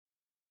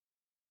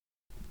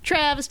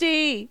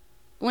Travesty.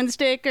 When the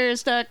sticker's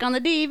stuck on the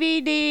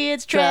DVD,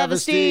 it's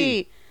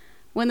travesty.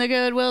 When the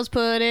Goodwills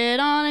put it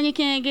on and you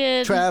can't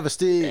get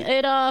travesty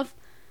it off.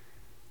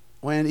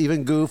 When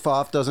even goof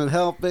off doesn't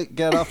help it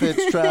get off,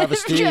 it's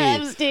travesty.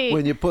 Travesty.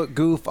 When you put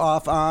goof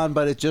off on,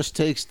 but it just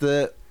takes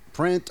the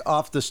print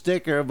off the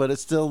sticker, but it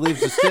still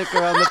leaves the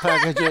sticker on the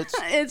package,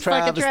 it's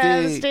travesty. Fucking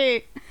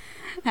travesty.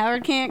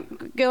 Howard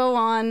can't go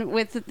on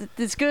with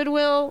this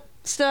Goodwill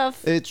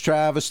stuff. It's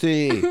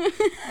travesty.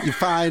 You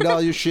find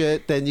all your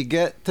shit, then you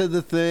get to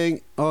the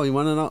thing. Oh, you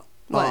want to know?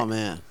 What? Oh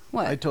man,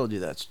 What? I told you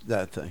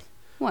that thing.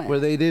 What? Where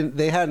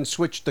they hadn't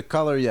switched the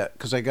color yet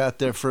because I got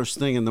there first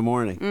thing in the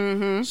morning.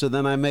 Mm-hmm. So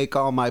then I make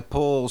all my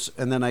pulls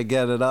and then I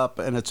get it up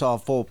and it's all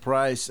full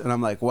price and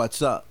I'm like,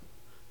 what's up?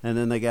 And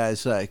then the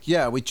guy's like,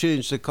 yeah, we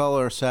changed the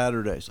color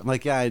Saturdays. I'm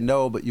like, yeah, I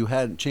know, but you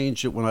hadn't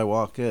changed it when I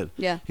walk in.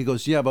 Yeah. He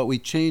goes, yeah, but we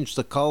changed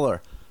the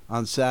color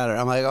on Saturday.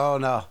 I'm like, oh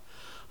no,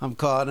 I'm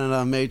caught in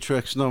a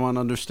matrix no one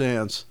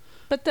understands.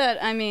 But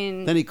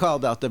then he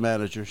called out the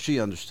manager. She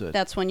understood.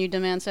 That's when you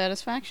demand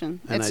satisfaction.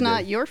 And it's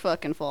not your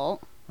fucking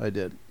fault. I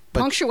did. But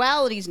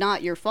Punctuality's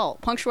not your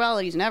fault.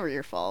 Punctuality's never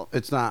your fault.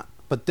 it's not.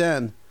 But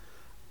then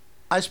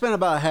I spent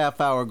about a half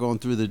hour going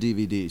through the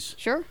DVDs.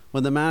 Sure.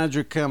 When the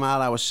manager came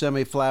out, I was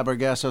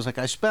semi-flabbergasted. I was like,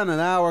 I spent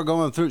an hour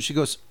going through. She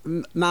goes,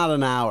 not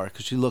an hour,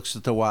 because she looks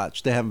at the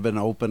watch. They haven't been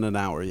open an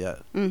hour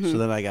yet. Mm-hmm. So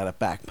then I got to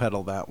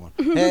backpedal that one.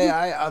 Hey,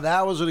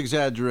 that was an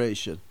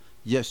exaggeration.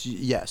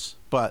 Yes.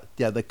 But,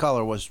 yeah, the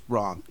color was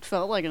wrong.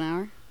 Felt like an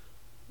hour.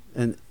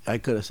 And I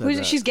could have said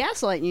that. She's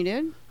gaslighting you,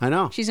 dude. I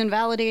know. She's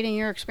invalidating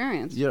your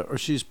experience. Yeah, or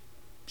she's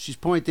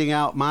pointing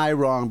out my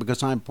wrong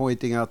because I'm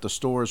pointing out the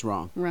store's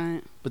wrong.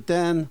 Right. But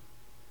then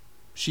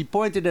she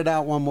pointed it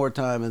out one more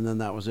time, and then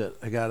that was it.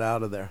 I got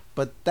out of there.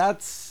 But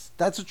that's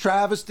a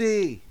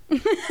travesty.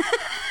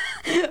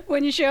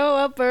 When you show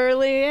up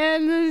early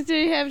and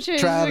you have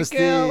changed Travesty.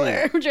 the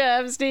color.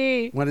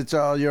 Travesty. When it's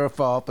all your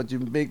fault, but you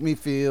make me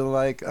feel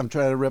like I'm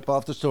trying to rip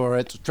off the store.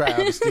 It's a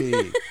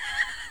travesty.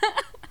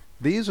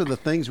 These are the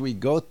things we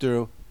go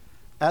through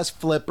as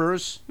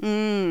flippers.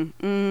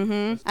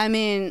 Mm-hmm. I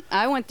mean,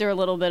 I went through a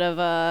little bit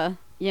of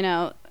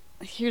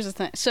here's the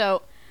thing.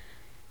 So,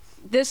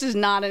 this is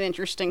not an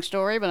interesting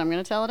story, but I'm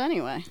going to tell it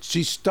anyway.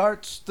 She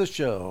starts the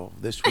show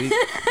this week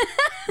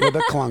with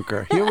a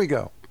clunker. Here we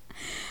go.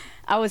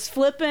 I was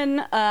flipping,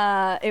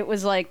 it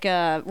was like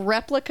a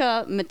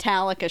replica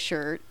Metallica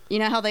shirt. You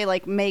know how they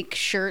like make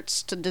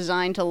shirts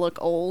designed to look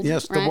old?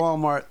 Yes, right?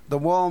 the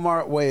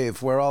Walmart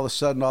wave, where all of a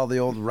sudden all the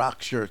old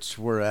rock shirts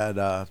were at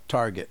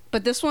Target.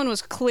 But this one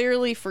was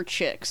clearly for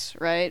chicks,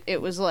 right?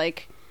 It was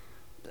like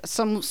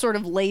some sort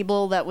of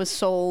label that was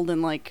sold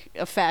in like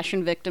a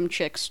fashion victim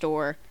chick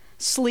store.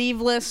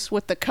 Sleeveless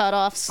with the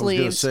cut-off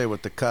sleeves. I was going to say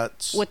with the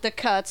cuts. With the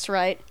cuts,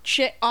 right?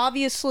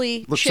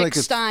 Obviously, looks chick like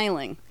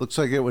styling. Looks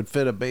like it would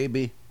fit a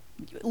baby.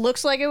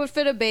 Looks like it would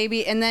fit a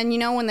baby. And then, you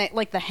know, when they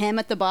like the hem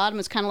at the bottom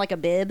is kind of like a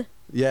bib?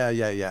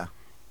 Yeah.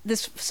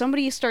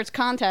 Somebody starts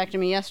contacting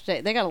me yesterday.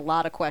 They got a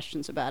lot of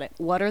questions about it.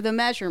 What are the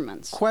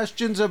measurements?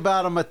 Questions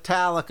about a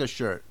Metallica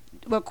shirt.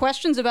 Well,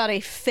 questions about a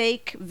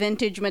fake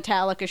vintage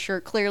Metallica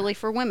shirt, clearly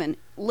for women,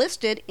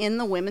 listed in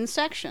the women's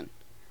section.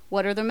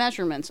 What are the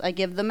measurements? I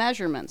give the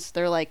measurements.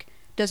 They're like,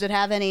 does it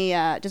have any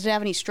does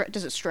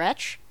it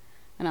stretch?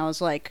 And I was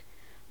like,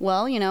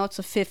 well, you know, it's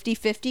a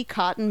 50-50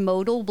 cotton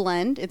modal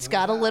blend. It's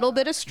got a little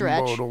bit of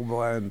stretch. Modal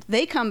blend.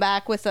 They come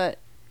back with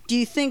do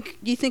you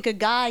think a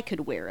guy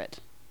could wear it?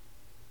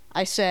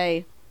 I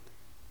say,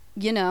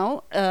 you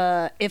know,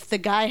 if the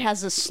guy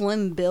has a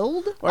slim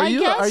build, Are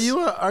you What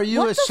a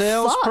the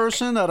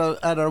salesperson at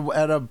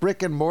a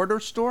brick and mortar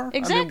store?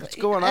 Exactly. I mean, what's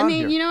going on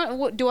here? You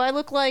know, do I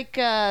look like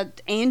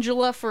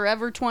Angela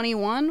Forever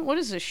 21? What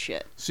is this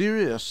shit?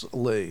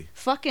 Seriously.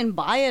 Fucking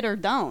buy it or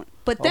don't.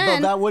 But Although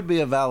then that would be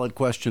a valid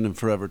question in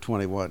Forever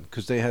 21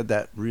 because they had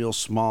that real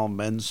small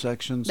men's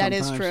section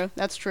sometimes. That is true.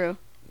 That's true.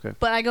 Okay.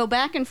 But I go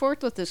back and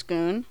forth with this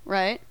goon,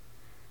 right?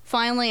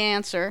 Finally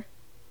answer.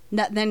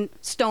 Then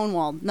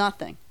stonewalled.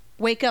 Nothing.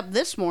 Wake up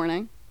this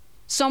morning.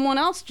 Someone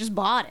else just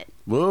bought it.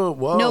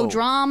 Whoa. No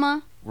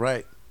drama.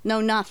 Right.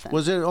 No nothing.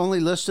 Was it only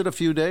listed a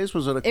few days?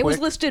 Was it a quick? It was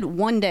listed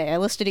one day. I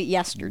listed it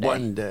yesterday.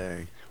 One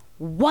day.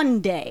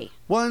 One day.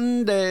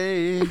 One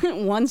day.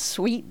 One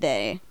sweet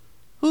day.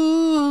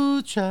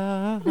 Ooh,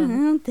 child.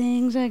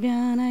 Things are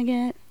gonna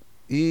get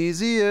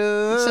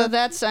easier. So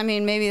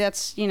maybe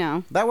that's, you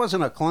know. That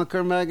wasn't a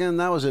clunker, Megan.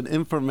 That was an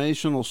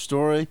informational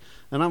story,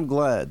 and I'm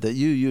glad that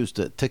you used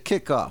it to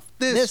kick off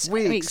this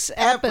week's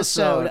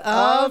episode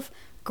of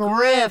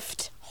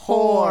Grift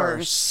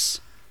Horse.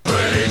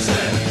 Crazy,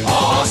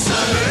 awesome.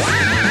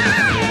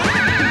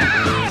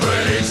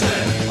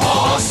 Crazy,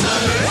 awesome.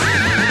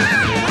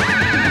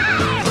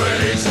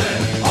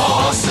 Crazy,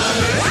 awesome.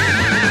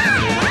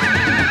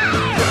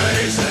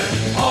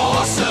 Crazy,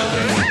 awesome.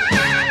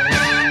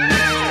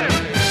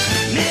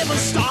 Never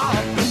stop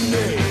and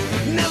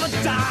they never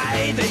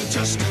die. They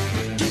just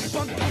keep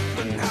on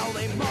popping how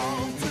they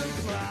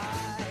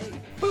multiply.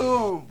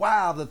 Boom.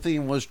 Wow, the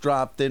theme was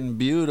dropped in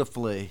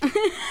beautifully.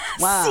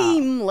 Wow.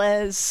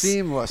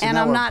 Seamless. And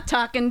now I'm we're- not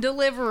talking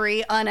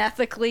delivery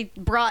unethically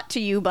brought to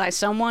you by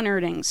someone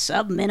earning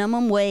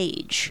sub-minimum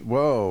wage.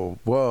 Whoa.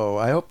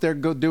 I hope they're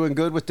doing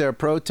good with their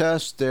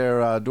protest,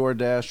 their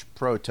DoorDash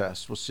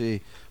protest. We'll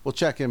see. We'll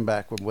check in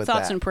back with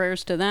Thoughts that. and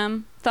prayers to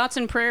them. Thoughts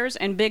and prayers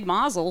and big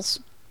mazzles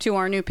to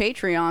our new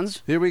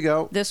Patreons. Here we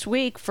go. This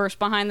week, first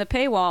behind the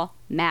paywall,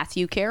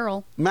 Matthew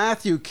Carroll.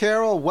 Matthew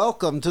Carroll,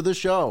 welcome to the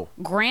show.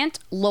 Grant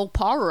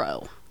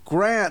Loparo.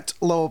 Grant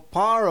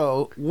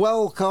Loparo,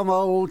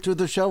 welcome to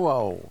the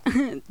show.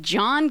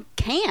 John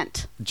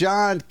Cant.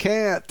 John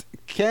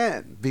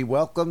Cant, be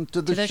welcome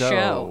to the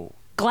show.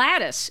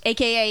 Gladys,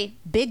 a.k.a.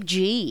 Big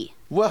G.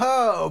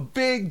 Whoa,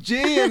 Big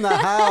G in the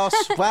house.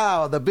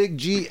 Wow, the Big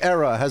G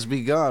era has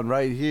begun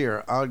right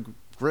here on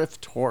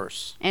Grift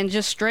Horse. And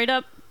just straight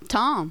up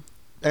Tom.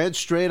 And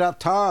straight up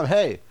Tom.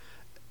 Hey,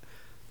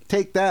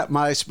 take that,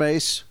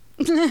 MySpace.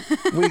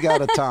 We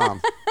got a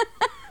Tom.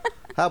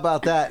 How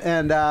about that?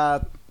 And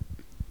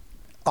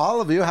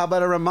all of you, how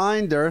about a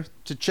reminder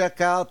to check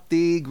out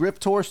the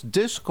Grift Horse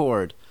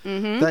Discord?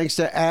 Thanks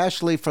to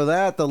Ashley for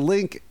that. The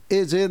link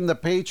is in the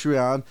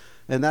Patreon,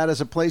 and that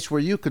is a place where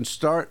you can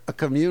start a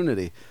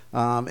community.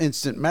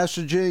 Instant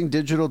messaging,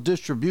 digital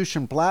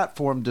distribution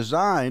platform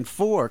designed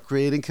for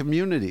creating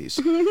communities.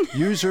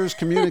 Users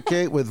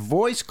communicate with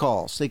voice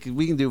calls.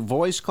 We can do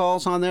voice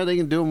calls on there. They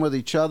can do them with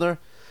each other.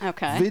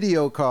 Okay.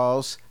 Video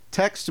calls,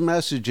 text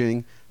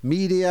messaging,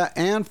 media,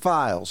 and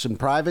files in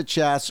private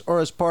chats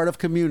or as part of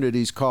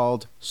communities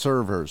called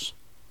servers.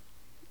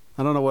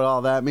 I don't know what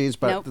all that means,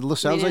 but Nope, it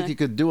sounds like you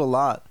could do a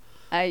lot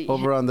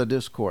over on the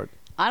Discord.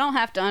 I don't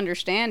have to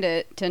understand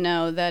it to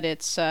know that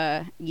it's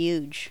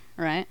huge,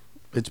 right?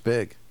 It's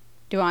big.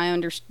 Do I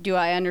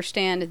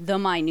understand the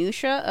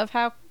minutia of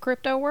how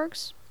crypto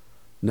works?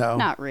 No.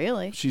 Not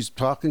really. She's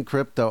talking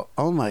crypto.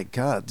 Oh my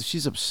God,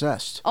 she's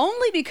obsessed.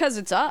 Only because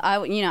it's up.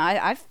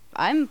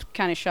 I'm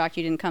kind of shocked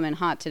you didn't come in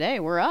hot today.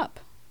 We're up.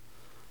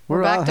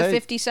 We're back to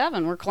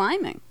 57. We're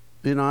climbing.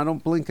 You know, I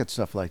don't blink at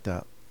stuff like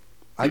that.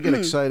 I get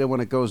excited when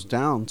it goes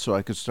down so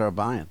I could start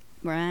buying.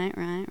 Right.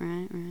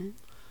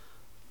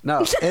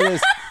 No,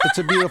 it's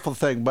a beautiful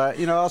thing, but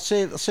you know, I'll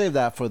save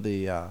that for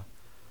the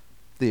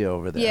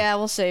over there. Yeah,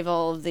 we'll save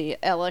all of the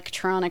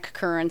electronic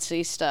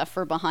currency stuff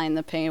for behind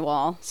the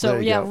paywall. So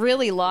There you go.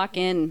 really lock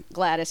in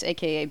Gladys,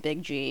 aka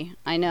Big G.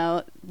 I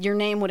know your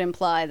name would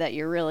imply that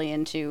you're really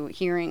into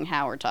hearing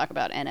Howard talk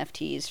about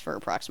NFTs for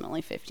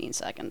approximately 15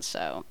 seconds.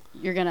 So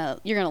you're gonna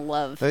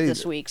love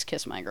this week's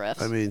Kiss My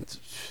Grifts. I mean,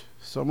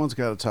 someone's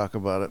got to talk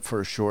about it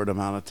for a short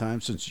amount of time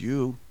since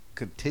you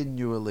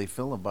continually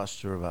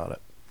filibuster about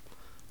it.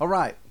 All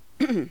right.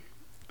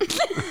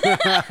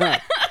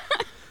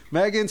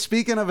 Megan,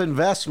 speaking of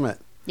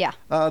investment, yeah.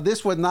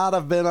 This would not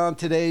have been on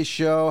today's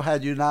show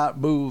had you not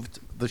moved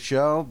the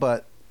show,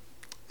 but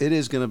it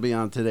is going to be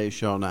on today's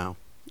show now.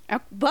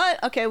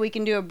 But, okay, we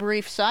can do a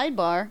brief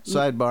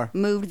sidebar.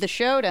 Moved the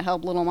show to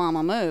help Little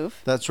Mama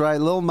move. That's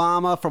right. Little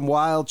Mama from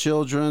Wild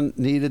Children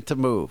needed to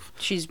move.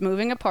 She's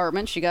moving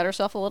apartment. She got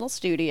herself a little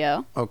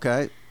studio.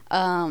 Okay.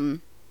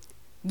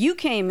 You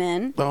came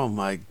in. Oh,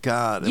 my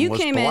God. You was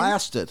came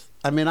blasted.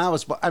 I mean,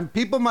 and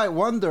people might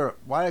wonder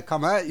why I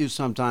come at you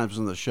sometimes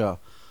in the show.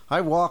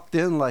 I walked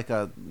in like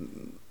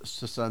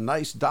just a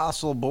nice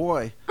docile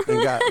boy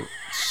and got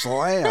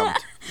slammed.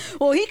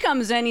 Well, he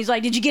comes in. He's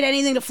like, "Did you get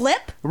anything to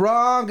flip?"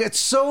 Wrong. It's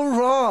so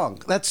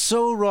wrong. That's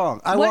so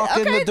wrong. I walk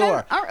in the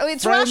door.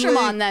 It's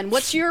Rashomon then.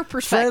 What's your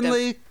perspective?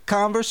 Friendly,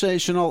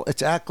 conversational.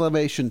 It's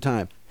acclamation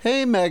time.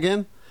 Hey,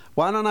 Megan,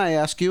 why don't I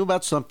ask you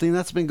about something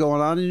that's been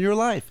going on in your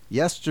life?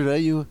 Yesterday,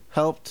 you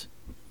helped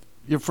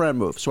your friend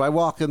move. So I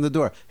walk in the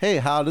door. Hey,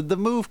 how did the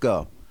move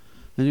go?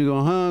 And you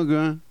go, huh,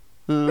 Grant?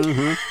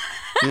 Uh-huh.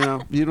 You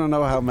know, you don't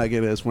know how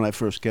Megan is when I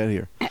first get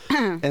here.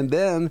 And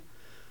then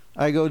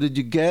I go, did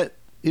you get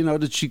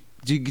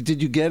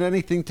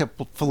anything to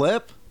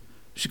flip?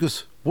 She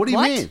goes, what do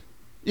you mean?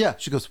 Yeah,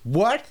 she goes,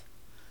 what?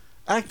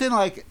 Acting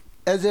like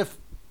as if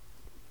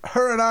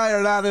her and I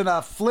are not in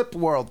a flip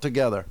world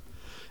together.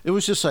 It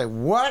was just like,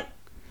 what?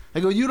 I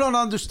go, you don't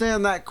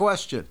understand that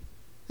question.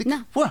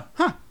 No. What?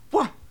 Huh?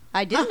 What?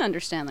 I didn't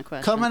understand the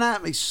question. Coming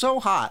at me so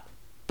hot.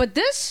 But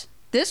this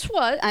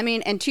was,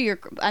 and to your,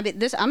 I'm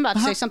about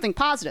to say something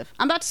positive.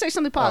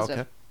 Oh,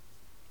 okay.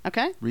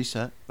 Okay?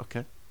 Reset.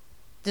 Okay.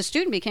 The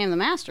student became the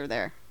master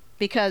there.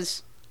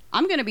 Because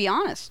I'm going to be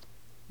honest.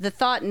 The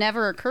thought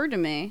never occurred to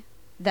me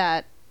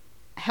that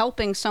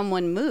helping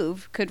someone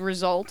move could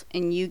result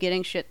in you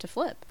getting shit to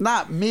flip.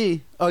 Not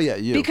me. Oh, yeah,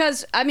 you.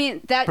 Because,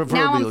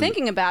 now I'm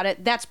thinking about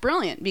it, that's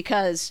brilliant.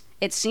 Because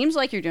it seems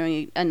like you're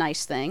doing a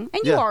nice thing.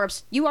 And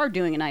you are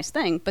doing a nice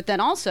thing. But then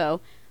also,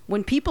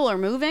 when people are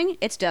moving,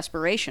 it's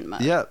desperation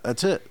mode. Yeah,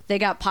 that's it. They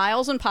got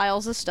piles and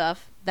piles of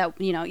stuff that,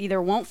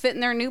 either won't fit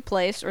in their new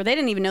place or they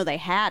didn't even know they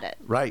had it.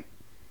 Right.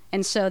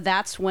 And so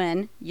that's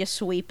when you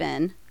sweep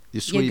in.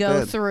 You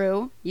go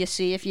through. You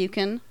see if you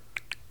can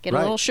get a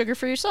little sugar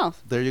for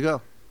yourself. There you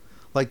go.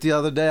 Like the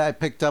other day, I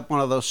picked up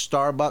one of those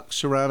Starbucks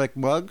ceramic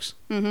mugs.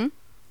 Mm-hmm.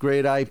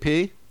 Great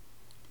IP.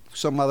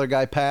 Some other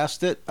guy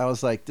passed it. I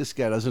was like, this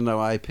guy doesn't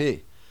know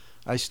IP.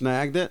 I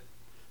snagged it.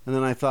 And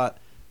then I thought,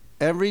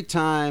 every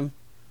time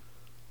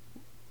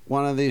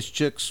one of these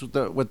chicks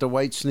with the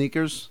white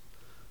sneakers,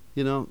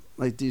 you know,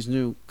 like these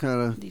new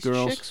kind of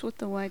girls. These chicks with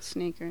the white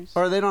sneakers.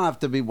 Or they don't have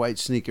to be white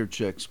sneaker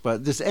chicks,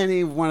 but just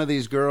any one of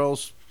these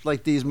girls,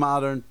 like these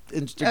modern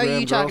Instagram Are you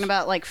girls. talking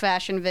about like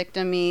fashion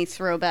victim-y,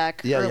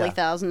 throwback, early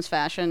thousands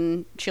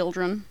fashion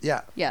children?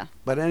 Yeah. Yeah.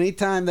 But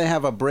anytime they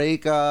have a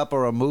breakup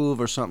or a move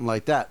or something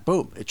like that,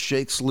 boom, it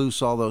shakes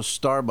loose all those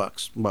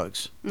Starbucks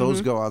mugs.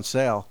 Those go on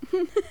sale.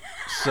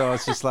 So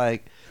it's just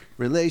like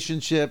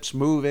relationships,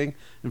 moving.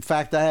 In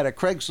fact, I had a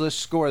Craigslist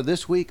score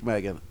this week,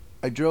 Megan.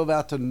 I drove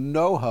out to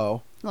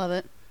NoHo. Love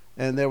it.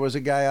 And there was a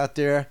guy out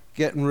there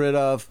getting rid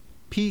of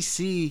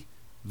PC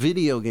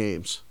video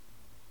games.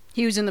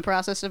 He was in the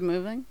process of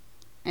moving,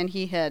 and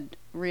he had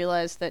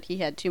realized that he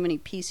had too many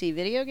PC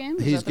video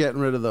games? He's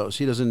getting rid of those.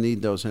 He doesn't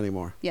need those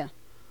anymore. Yeah.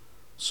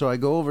 So I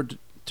go over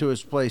to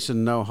his place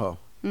in NoHo.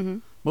 Mm-hmm.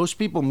 Most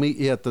people meet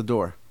you at the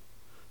door.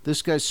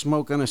 This guy's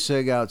smoking a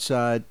cig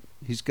outside.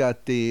 He's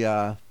got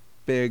the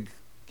big,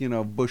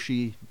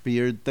 bushy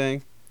beard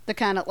thing. The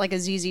kind of like a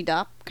ZZ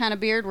Top kind of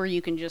beard where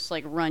you can just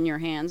like run your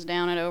hands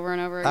down it over and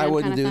over again. I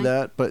wouldn't kind of do thing?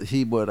 that, but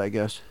he would, I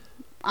guess.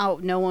 Oh,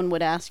 no one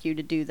would ask you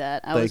to do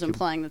that. I was Thank you.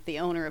 implying that the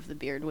owner of the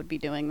beard would be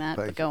doing that,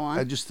 Thank but go you. on.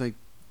 I just think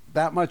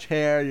that much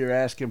hair, you're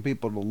asking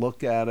people to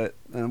look at it,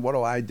 and what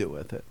do I do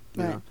with it?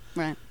 You know?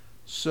 Right.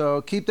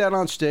 So keep that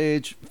on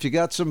stage. If you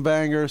got some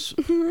bangers,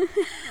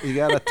 you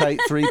got a tight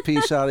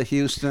three-piece out of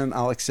Houston,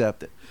 I'll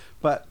accept it.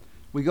 But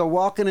we go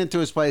walking into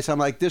his place. I'm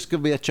like, this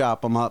could be a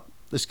chop 'em up.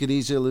 This could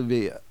easily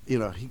be,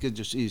 he could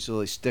just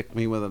easily stick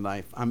me with a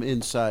knife. I'm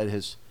inside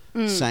his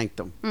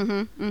sanctum.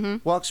 Mm-hmm. Mm-hmm.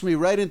 Walks me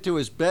right into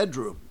his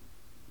bedroom.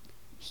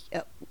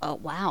 Oh,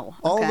 wow.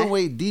 All Okay. the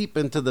way deep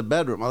into the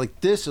bedroom. I'm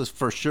like, this is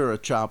for sure a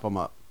chop 'em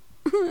up.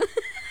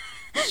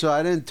 So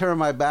I didn't turn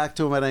my back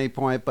to him at any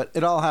point, but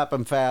it all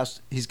happened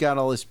fast. He's got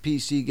all his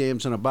PC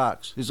games in a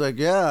box. He's like,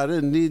 yeah, I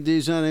didn't need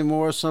these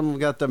anymore. Some of them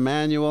got the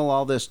manual,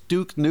 all this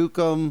Duke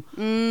Nukem,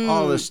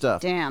 all this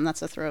stuff. Damn,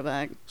 that's a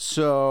throwback.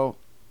 So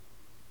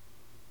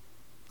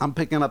I'm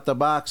picking up the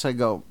box. I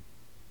go,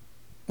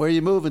 where are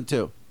you moving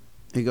to?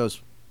 He goes,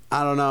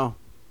 I don't know.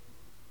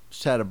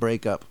 Just had a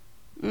breakup.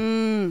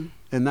 And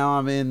now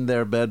I'm in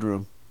their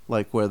bedroom,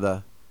 like where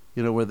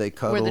they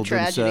cuddled and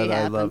tragedy said, I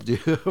happened. loved you,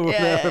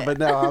 whatever. Yeah. But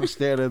now I'm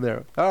standing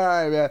there. All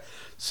right, man.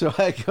 So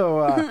I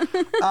go,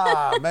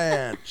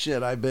 man,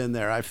 shit, I've been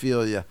there. I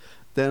feel you.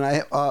 Then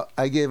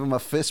I gave him a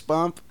fist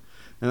bump,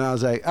 and I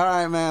was like, all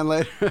right, man,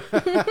 later.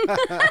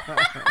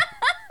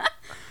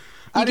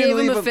 You gave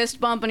him a fist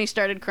bump and he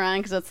started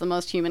crying because that's the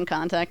most human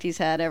contact he's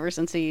had ever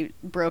since he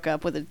broke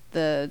up with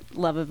the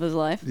love of his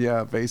life.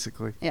 Yeah,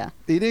 basically. Yeah.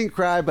 He didn't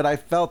cry, but I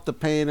felt the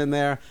pain in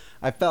there.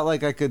 I felt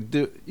like I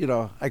could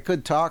I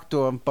could talk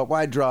to him, but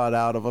why draw it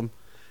out of him?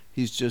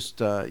 He's just,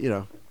 who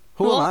am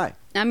I?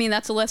 I mean,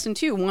 that's a lesson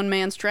too. One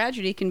man's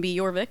tragedy can be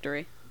your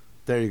victory.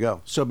 There you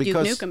go. So Duke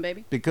Nukem,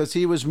 baby. because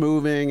he was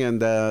moving and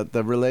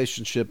the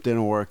relationship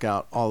didn't work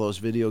out, all those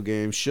video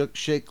games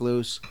shake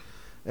loose.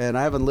 And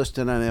I haven't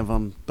listed any of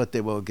them, but they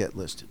will get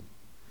listed.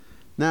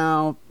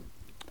 Now,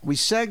 we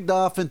segged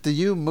off into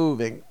you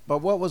moving, but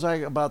what was I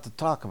about to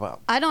talk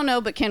about? I don't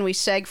know, but can we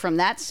seg from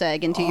that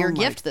seg into your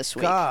gift this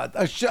week?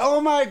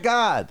 Oh, my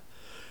God.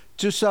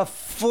 Just a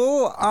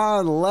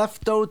full-on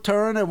left-o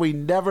turn, and we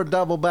never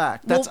double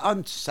back. That's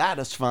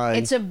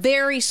unsatisfying. It's a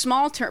very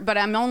small turn, but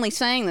I'm only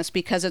saying this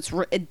because it's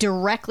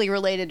directly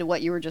related to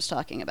what you were just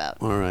talking about.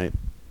 All right.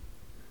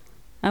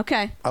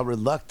 Okay. I'll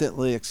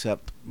reluctantly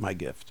accept my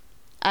gift.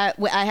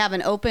 I have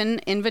an open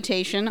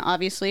invitation,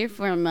 obviously,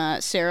 from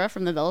Sarah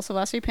from the Villa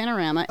Savasi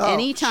Panorama. Oh,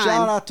 Anytime.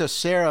 Shout out to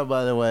Sarah,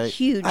 by the way.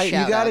 Huge You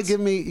shout gotta outs.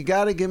 give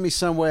me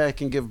some way I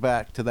can give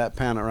back to that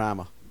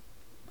panorama.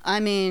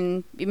 I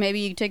mean, maybe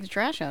you could take the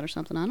trash out or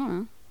something. I don't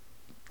know.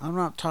 I'm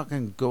not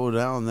talking go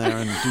down there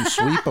and do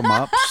sweep 'em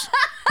ups.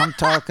 I'm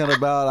talking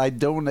about I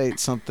donate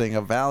something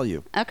of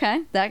value.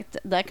 Okay,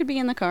 that could be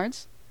in the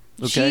cards.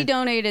 Okay. She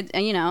donated,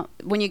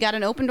 when you got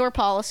an open door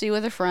policy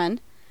with a friend,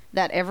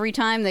 that every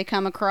time they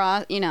come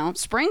across,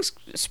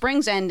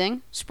 spring's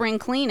ending, spring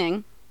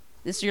cleaning,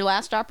 this is your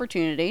last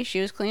opportunity. She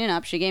was cleaning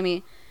up. She gave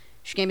me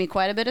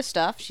quite a bit of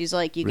stuff. She's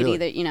like, you Really?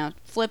 could either,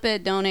 flip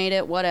it, donate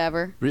it,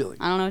 whatever. Really?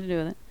 I don't know what to do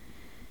with it.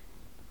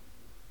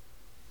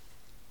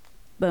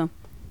 Boom.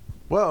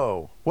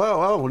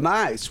 Whoa,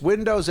 nice.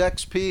 Windows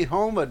XP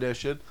Home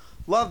Edition.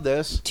 Love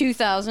this.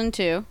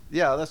 2002.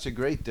 Yeah, that's a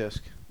great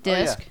disc.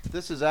 Disc. Oh, yeah.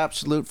 This is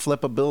absolute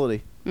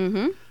flippability.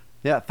 Mm-hmm.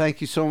 Yeah, thank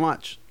you so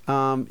much.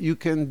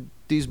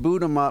 These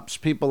boot 'em ups,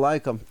 people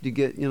like them. You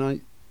get,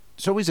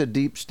 it's always a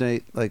deep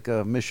state, like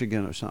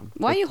Michigan or something.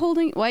 Why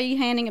are you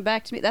handing it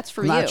back to me? That's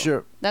for you. Not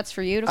sure. That's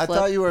for you to I flip.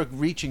 thought you were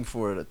reaching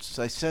for it.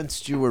 I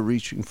sensed you were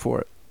reaching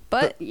for it.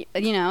 But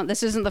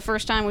this isn't the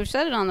first time we've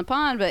said it on the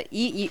pod, but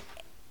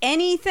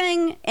any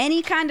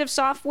kind of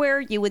software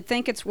you would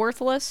think it's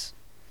worthless,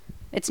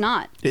 it's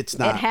not. It's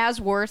not. It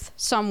has worth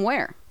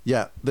somewhere.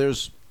 Yeah,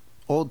 there's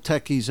old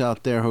techies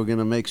out there who are going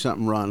to make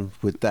something run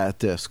with that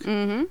disc.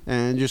 Mm-hmm.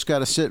 And you just got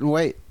to sit and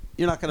wait.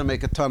 You're not going to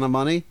make a ton of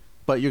money,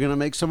 but you're going to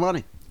make some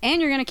money.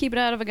 And you're going to keep it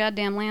out of a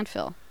goddamn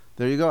landfill.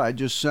 There you go. I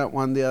just sent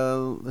one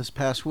this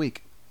past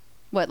week.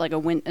 What, like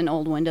an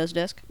old Windows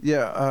disk?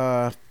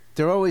 Yeah,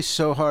 they're always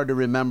so hard to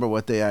remember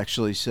what they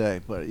actually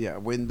say. But yeah,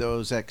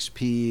 Windows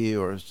XP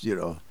or,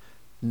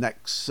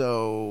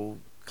 Nexo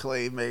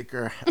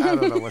Claymaker. I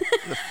don't know what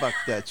the fuck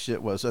that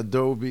shit was.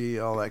 Adobe,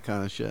 all that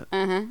kind of shit.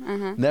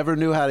 Never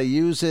knew how to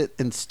use it,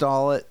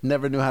 install it.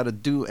 Never knew how to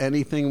do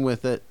anything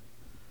with it.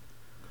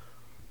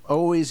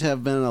 Always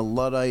have been a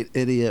Luddite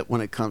idiot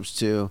when it comes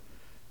to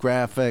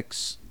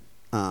graphics.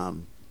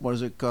 What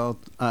is it called?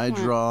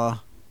 iDraw,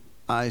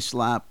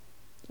 iSlap.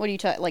 What do you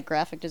talk, like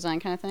graphic design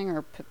kind of thing,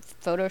 or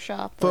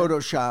Photoshop?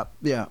 Photoshop,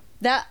 yeah.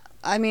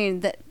 A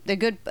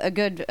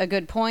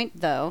good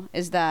point though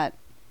is that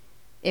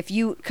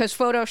because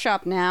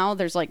Photoshop now,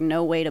 there's like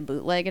no way to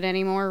bootleg it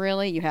anymore.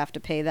 Really, you have to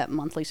pay that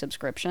monthly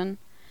subscription.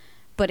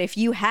 But if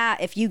you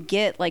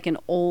get like an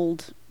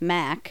old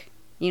Mac,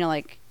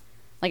 like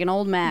an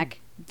old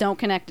Mac, don't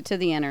connect it to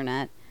the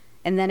internet,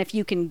 and then if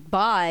you can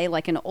buy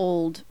like an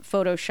old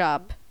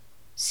Photoshop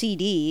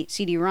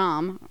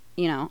CD-ROM,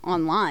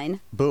 online.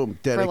 Boom,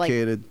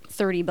 dedicated.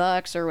 For like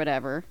 $30 or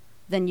whatever,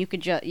 then you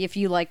could if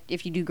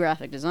you do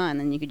graphic design,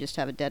 then you could just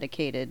have a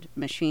dedicated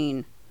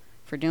machine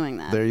for doing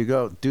that. There you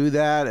go. Do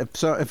that.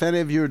 If any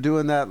of you are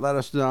doing that, let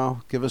us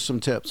know. Give us some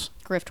tips.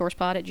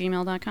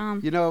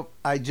 grifthorsepod@gmail.com.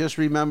 I just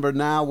remember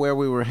now where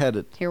we were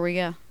headed. Here we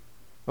go.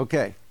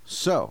 Okay,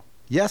 so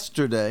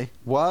yesterday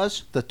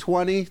was the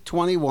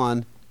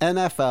 2021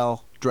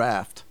 NFL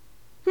Draft.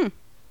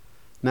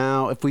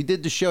 Now, if we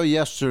did the show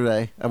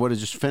yesterday, I would have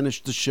just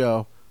finished the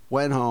show,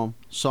 went home,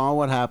 saw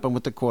what happened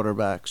with the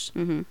quarterbacks,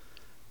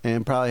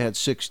 and probably had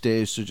 6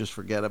 days to just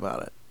forget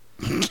about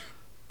it.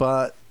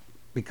 But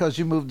because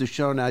you moved the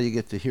show now, you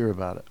get to hear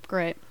about it.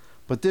 Great.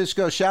 But this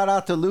goes, shout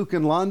out to Luke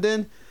in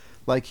London.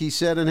 Like he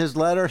said in his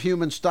letter,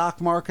 human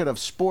stock market of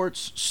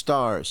sports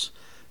stars.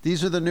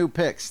 These are the new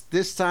picks.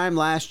 This time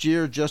last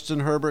year,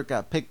 Justin Herbert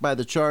got picked by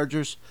the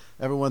Chargers.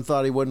 Everyone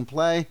thought he wouldn't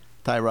play.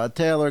 Tyrod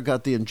Taylor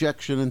got the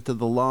injection into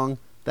the lung.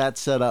 That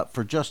set up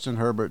for Justin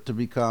Herbert to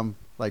become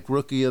like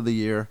Rookie of the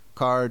Year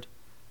card,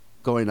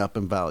 going up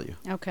in value.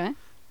 Okay.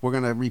 We're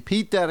going to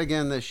repeat that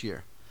again this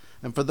year.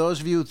 And for those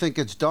of you who think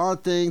it's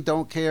daunting,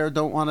 don't care,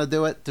 don't want to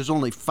do it, there's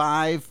only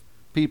 5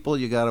 people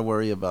you got to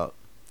worry about.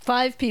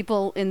 5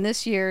 people in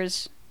this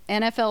year's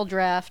NFL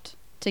draft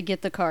to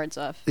get the cards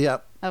off.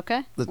 Yep.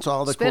 Okay. That's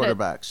all the Spit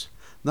quarterbacks.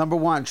 Number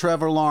 1,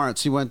 Trevor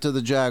Lawrence. He went to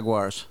the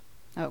Jaguars.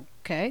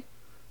 Okay.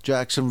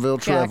 Jacksonville.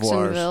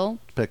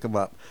 Pick him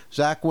up.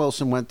 Zach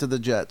Wilson went to the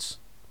Jets.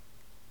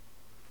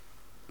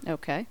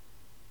 Okay.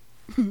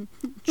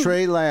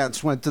 Trey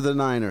Lance went to the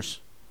Niners.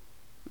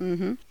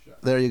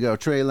 There you go.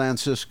 Trey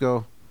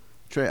Lancisco.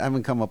 I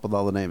haven't come up with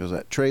all the names of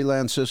that. Trey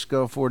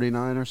Lancisco,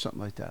 49 or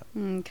something like that.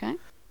 Okay.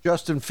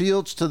 Justin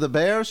Fields to the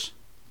Bears.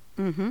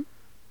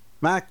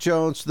 Mac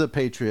Jones to the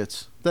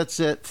Patriots. That's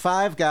it.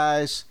 5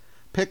 guys.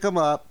 Pick them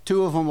up.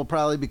 2 of them will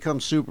probably become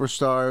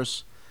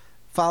superstars.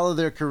 Follow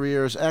their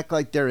careers. Act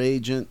like their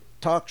agent.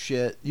 Talk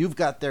shit. You've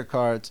got their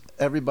cards.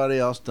 Everybody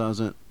else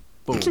doesn't.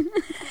 Boom.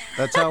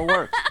 That's how it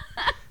works.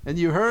 And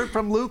you heard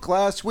from Luke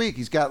last week.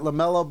 He's got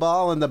LaMelo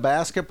Ball in the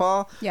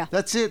basketball. Yeah.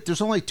 That's it.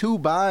 There's only 2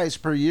 buys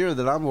per year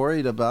that I'm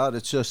worried about.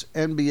 It's just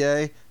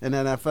NBA and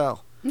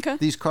NFL. Okay.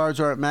 These cards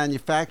aren't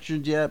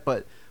manufactured yet,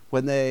 but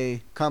when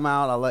they come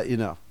out, I'll let you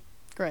know.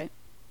 Great.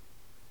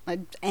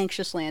 I'm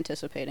anxiously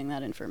anticipating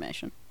that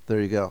information. There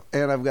you go.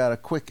 And I've got a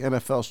quick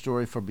NFL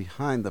story for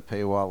behind the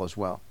paywall as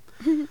well.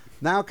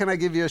 Now can I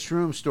give you a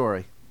shroom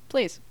story?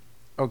 Please.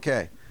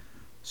 Okay.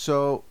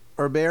 So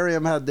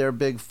Herbarium had their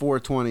big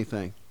 420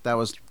 thing. That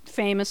was...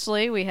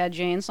 Famously, we had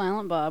Jay and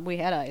Silent Bob. We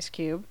had Ice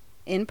Cube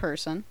in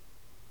person.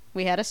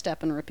 We had a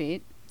step and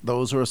repeat.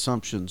 Those are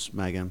assumptions,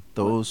 Megan.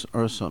 Those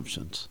are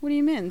assumptions. What do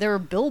you mean? There were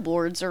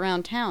billboards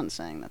around town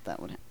saying that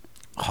would happen.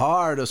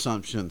 Hard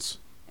assumptions.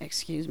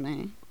 Excuse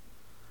me.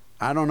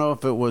 I don't know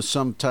if it was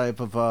some type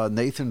of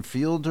Nathan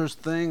Fielder's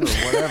thing or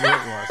whatever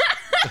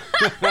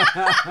it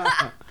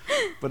was.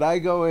 But I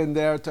go in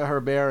there to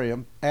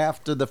Herbarium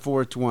after the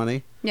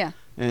 420. Yeah.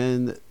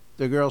 And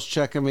the girl's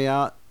checking me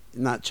out.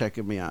 Not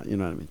checking me out, you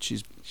know what I mean?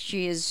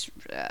 She is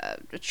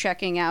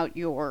checking out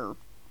your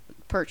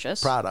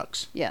purchase.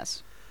 Products.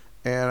 Yes.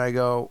 And I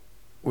go,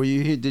 "Were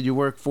you here? Did you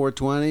work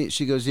 420?"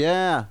 She goes,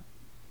 "Yeah."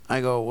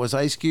 I go, "Was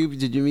Ice Cube?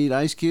 Did you meet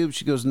Ice Cube?"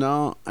 She goes,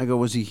 "No." I go,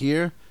 "Was he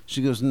here?"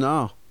 She goes,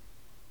 "No."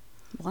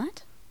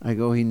 What? I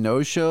go, "He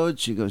no-showed?"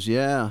 She goes,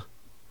 "Yeah."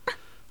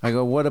 I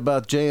go, "What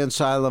about Jay and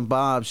Silent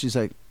Bob?" She's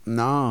like,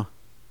 "No."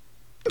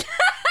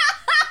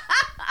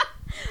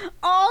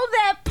 All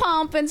that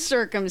pomp and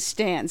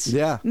circumstance.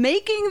 Yeah.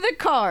 Making the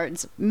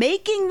cards,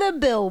 making the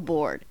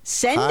billboard,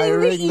 sending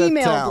Hiring the the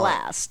email talent.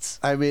 blasts.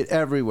 I mean,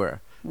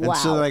 everywhere. Wow. And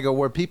so then I go,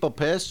 "Were people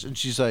pissed?" And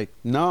she's like,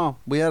 "No,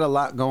 we had a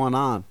lot going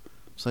on."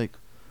 It's like,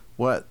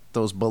 what?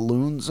 Those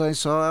balloons I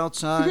saw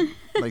outside?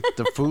 Like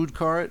the food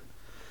cart?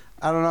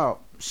 I don't know.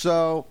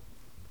 So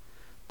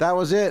that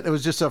was it. It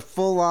was just a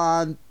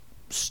full-on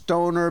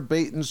stoner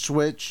bait and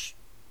switch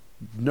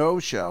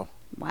no-show.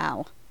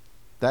 Wow.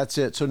 That's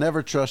it. So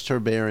never trust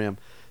Herbarium.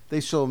 They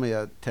sold me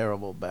a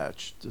terrible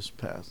batch this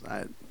past.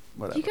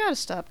 Whatever. You gotta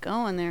stop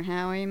going there,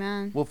 Howie,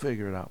 man. We'll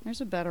figure it out.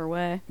 There's a better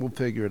way. We'll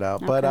figure it out.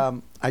 Okay. But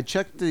I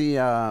checked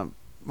the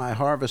my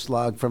harvest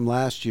log from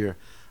last year.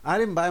 I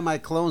didn't buy my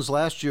clones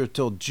last year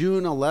till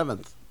June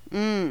 11th.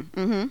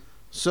 Mm-hmm.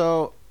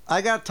 So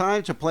I got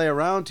time to play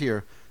around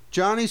here.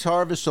 Johnny's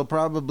harvest will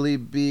probably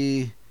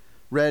be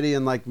ready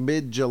in like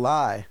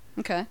mid-July.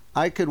 Okay.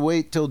 I could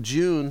wait till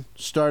June,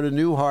 start a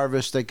new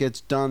harvest that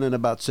gets done in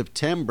about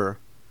September.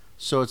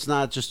 So it's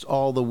not just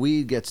all the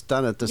weed gets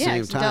done at the Yeah,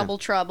 same it's time. double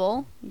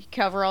trouble. You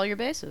cover all your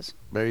bases.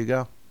 There you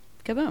go.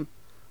 Kaboom.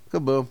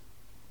 Kaboom.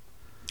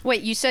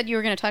 Wait, you said you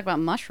were going to talk about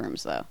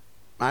mushrooms, though.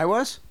 I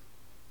was?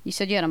 You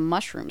said you had a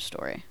mushroom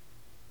story.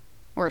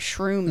 Or a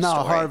shroom No,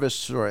 story. a harvest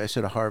story. I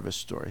said a harvest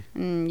story.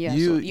 Yeah,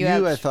 You- so you,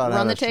 have, I thought,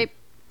 Run had the a tape.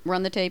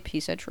 Run the tape. He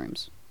said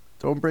shrooms.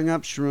 Don't bring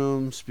up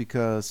shrooms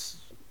because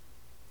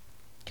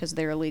Because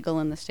they're illegal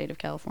in the state of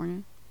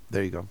California.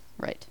 there you go.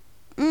 Right.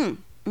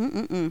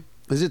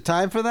 Is it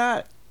time for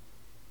that?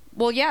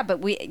 Well, yeah, but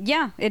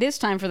it is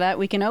time for that.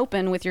 We can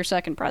open with your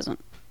second present.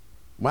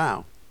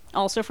 Wow.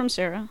 Also from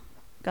Sarah.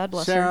 God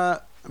bless her.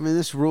 Sarah, I mean,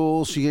 this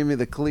rules. She gave me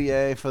the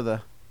clie for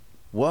the...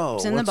 Whoa,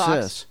 It's in what's the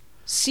box. this?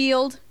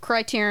 Sealed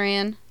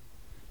Criterion.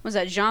 Was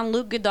that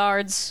Jean-Luc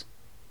Godard's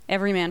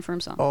Every Man for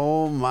Himself?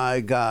 Oh, my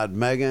God.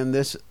 Megan,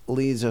 this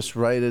leads us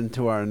right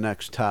into our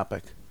next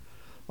topic.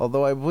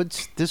 Although I would...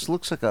 This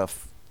looks like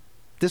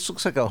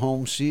a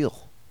home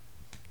seal.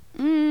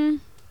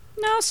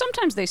 No,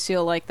 sometimes they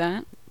seal like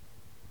that.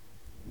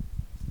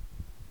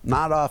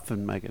 Not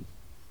often, Megan.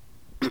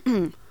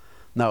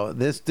 No,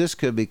 this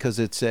could be because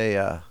it's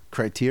a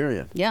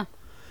Criterion. Yeah.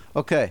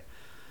 Okay.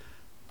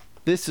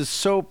 This is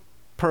so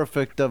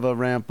perfect of a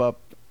ramp up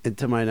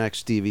into my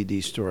next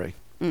DVD story.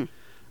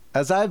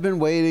 As I've been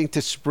waiting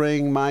to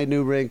spring my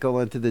new wrinkle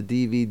into the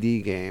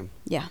DVD game,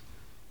 Yeah.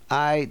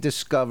 I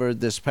discovered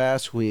this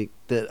past week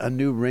that a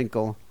new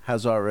wrinkle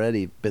has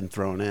already been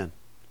thrown in.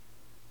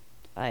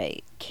 I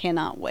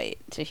cannot wait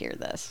to hear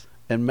this.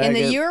 And In Megan,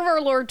 the year of our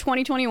Lord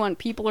 2021,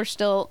 people are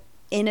still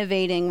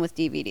innovating with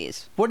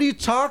DVDs. what are you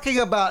talking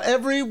about?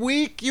 Every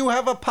week you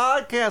have a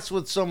podcast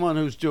with someone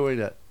who's doing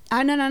it.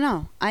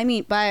 No. I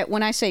mean,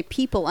 when I say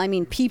people, I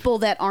mean people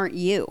that aren't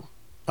you.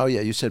 Oh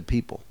yeah, you said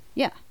people.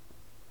 Yeah.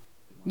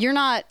 You're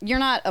not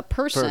a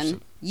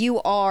person.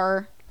 You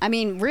are, I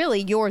mean,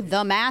 really, you're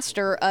the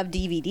master of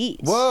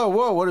DVDs. Whoa,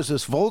 what is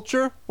this,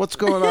 Vulture? What's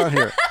going on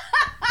here?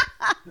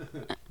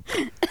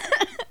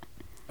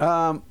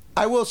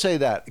 I will say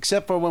that,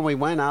 except for when we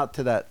went out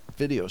to that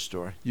video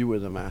store, you were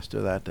the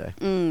master that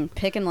day.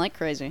 Picking like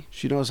crazy.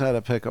 She knows how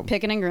to pick them.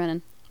 Picking and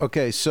grinning.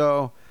 Okay,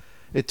 so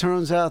it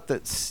turns out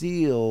that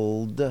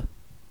Sealed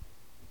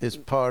is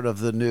part of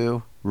the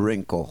new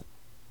wrinkle.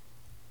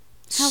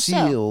 How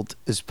so? Sealed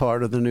is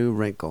part of the new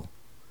wrinkle.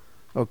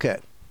 Okay.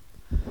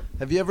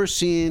 Have you ever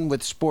seen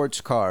with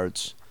sports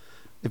cards,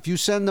 if you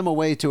send them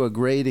away to a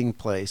grading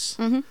place,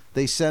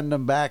 they send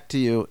them back to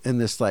you in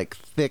this like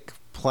thick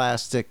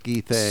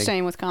plasticky thing,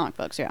 Same with comic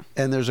books, yeah.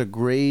 and there's a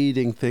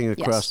grading thing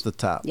across Yes. the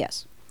top.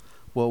 Yes.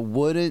 Well,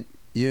 wouldn't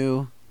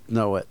you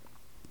know it,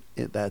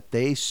 that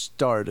they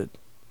started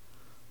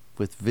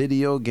with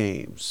video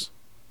games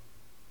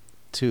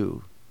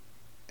to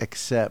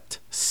accept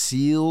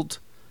sealed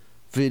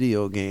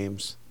video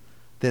games,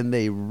 then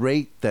they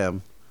rate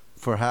them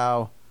for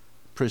how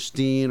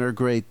pristine or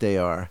great they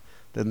are.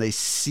 Then they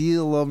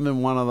seal them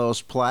in one of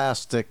those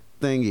plastic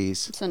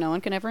thingies, So no one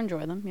can ever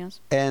enjoy them, yes.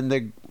 and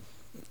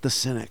the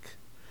cynic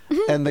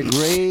and the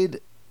grade,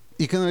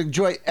 you can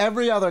enjoy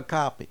every other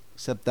copy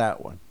except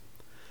that one,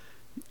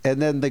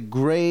 and then the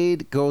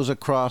grade goes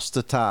across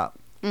the top.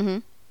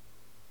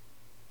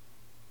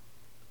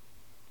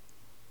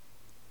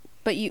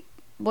 But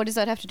what does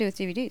that have to do with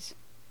DVDs?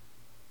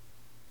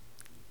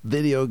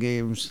 Video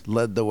games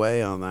led the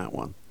way on that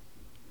one.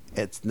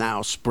 It's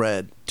now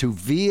spread to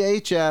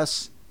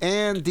VHS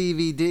and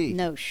DVD.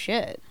 No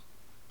shit.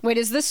 Wait,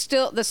 is this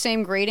still the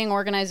same grading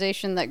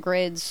organization that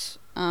grades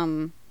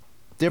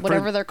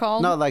whatever they're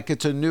called? No, like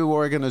it's a new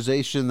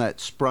organization that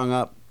sprung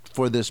up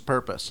for this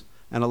purpose.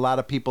 And a lot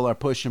of people are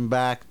pushing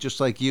back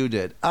just like you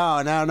did.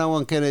 Oh, now no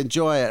one can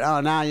enjoy it.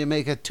 Oh, now you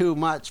make it too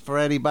much for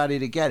anybody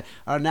to get.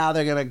 Oh, now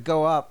they're going to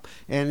go up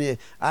and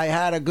I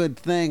had a good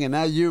thing and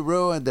now you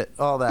ruined it.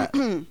 All that.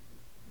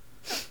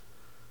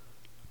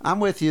 I'm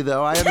with you,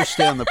 though. I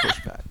understand the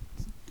pushback.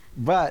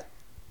 But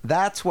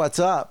that's what's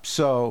up.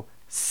 So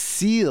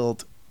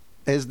Sealed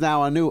is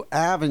now a new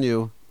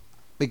avenue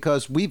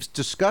because we've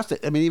discussed it.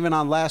 I mean, even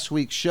on last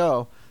week's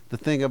show, the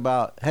thing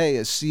about, hey,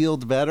 is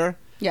Sealed better?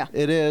 Yeah.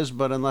 It is,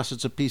 but unless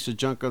it's a piece of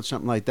junk or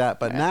something like that.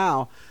 But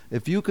now,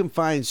 if you can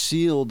find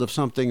Sealed of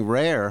something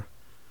rare,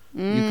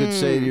 you could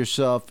say to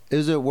yourself,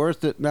 is it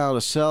worth it now to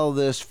sell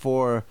this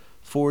for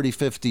 $40,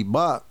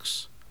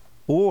 $50?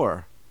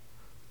 Or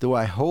do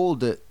I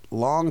hold it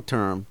long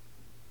term?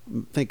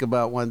 Think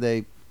about one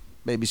day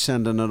maybe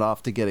sending it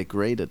off to get it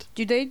graded.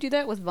 Do they do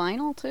that with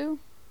vinyl too?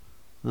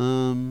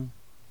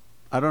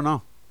 I don't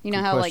know. You know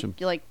Good how question.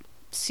 like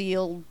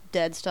sealed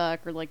dead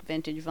stock or like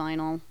vintage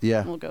vinyl.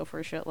 Yeah. Will go for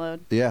a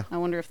shitload. Yeah. I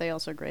wonder if they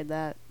also grade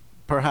that.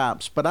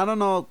 Perhaps, but I don't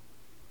know.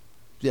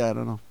 Yeah, I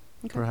don't know.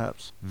 Okay.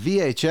 Perhaps.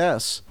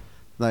 VHS,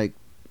 like,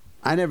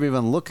 I never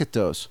even look at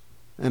those.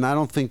 And I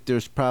don't think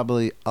there's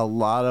probably a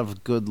lot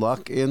of good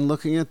luck in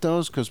looking at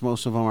those because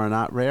most of them are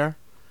not rare.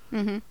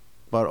 Mm-hmm.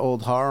 But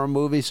old horror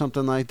movie,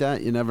 something like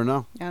that, you never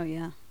know. Oh,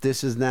 yeah.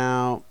 This is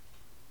now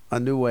a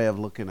new way of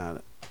looking at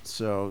it.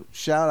 So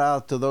shout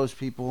out to those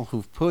people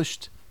who've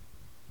pushed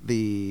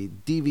the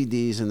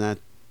DVDs in that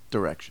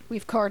direction.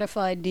 We've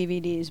cardified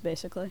DVDs,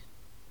 basically.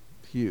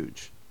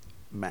 Huge.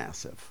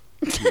 Massive.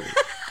 Huge.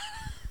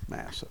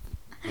 Massive.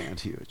 And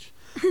huge.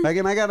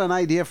 Megan, I got an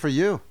idea for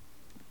you.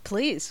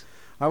 Please.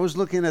 I was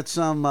looking at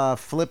some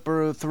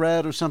Flipper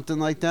thread or something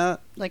like that.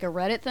 Like a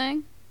Reddit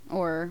thing?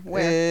 Or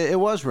where? It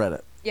was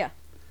Reddit. Yeah.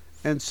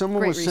 And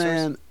someone Great was resource.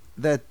 saying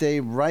that they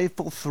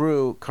rifle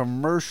through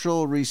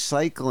commercial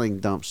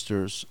recycling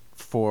dumpsters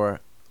for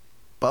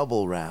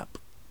bubble wrap.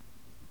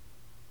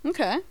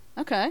 Okay.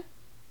 Okay.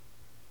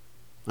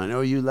 I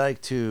know you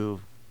like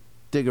to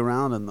dig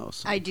around in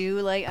those. I do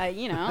like,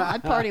 I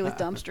party with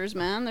dumpsters,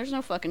 man. There's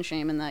no fucking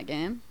shame in that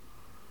game.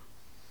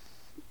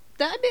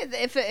 That'd be,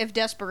 if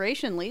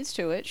desperation leads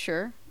to it,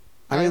 sure.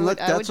 I mean,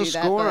 look, I would that's a do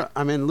that, score. but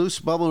I mean, loose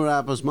bubble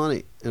wrap is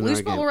money in loose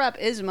our bubble game. wrap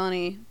is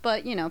money,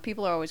 but,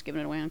 people are always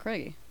giving it away on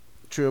Craigie.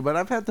 True, but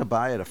I've had to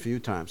buy it a few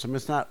times. I mean,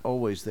 it's not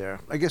always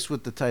there. I guess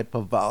with the type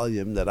of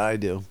volume that I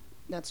do.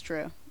 That's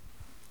true.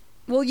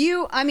 Well,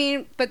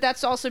 but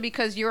that's also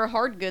because you're a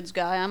hard goods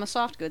guy. I'm a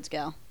soft goods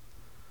gal.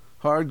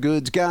 Hard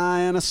goods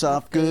guy and a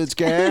soft goods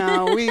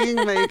gal. We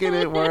making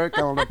it work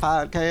on the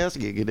podcast.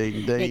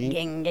 Giga-ding-ding.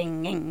 Ging,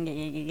 ging, ging,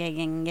 ging,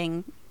 ging,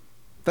 ging.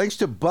 Thanks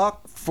to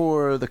Buck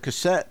for the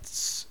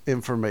cassettes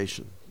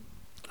information.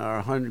 Our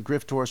 100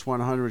 Grift Horse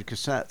 100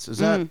 cassettes.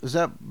 Is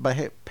that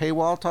by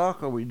paywall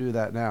talk, or we do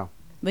that now?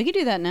 We could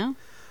do that now.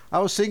 I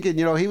was thinking,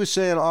 he was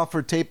saying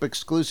offer tape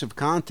exclusive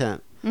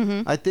content.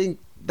 Mm-hmm. I think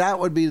that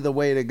would be the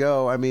way to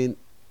go. I mean,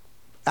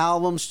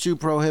 albums too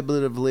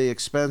prohibitively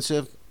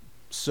expensive,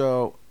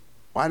 so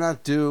why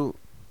not do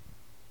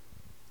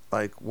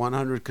like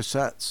 100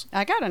 cassettes?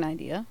 I got an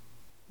idea.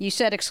 You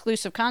said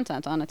exclusive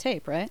content on a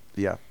tape, right?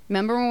 Yeah.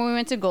 Remember when we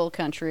went to Gold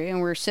Country and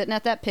we were sitting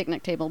at that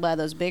picnic table by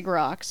those big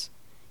rocks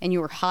and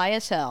you were high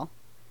as hell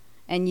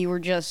and you were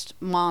just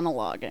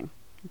monologuing?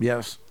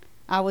 Yes.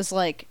 I was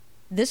like,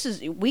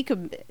 we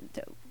could...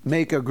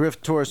 Make a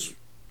Grift Horse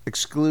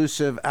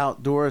exclusive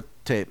outdoor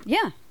tape.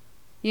 Yeah.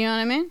 You know what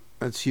I mean?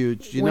 That's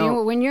huge.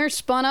 When you're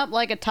spun up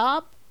like a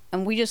top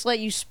and we just let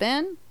you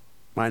spin,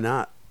 why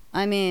not?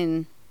 I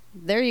mean,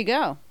 there you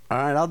go. All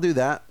right, I'll do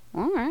that.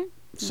 All right.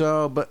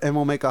 So, and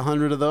we'll make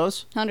 100 of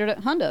those? 100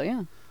 hundo,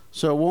 yeah.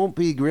 So it won't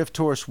be Grift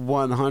Horse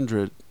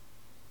 100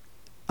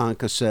 on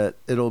cassette.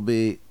 It'll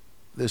be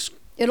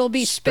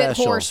Spit Spit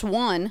Horse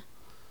 1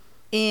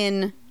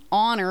 in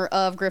honor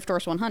of Grift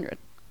Horse 100.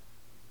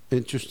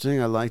 Interesting.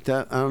 I like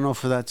that. I don't know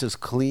if that's as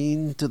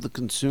clean to the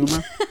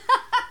consumer.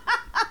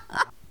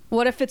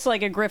 What if it's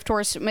like a Grift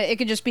Horse? It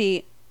could just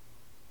be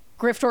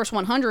Grift Horse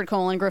 100 :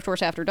 Grift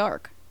Horse After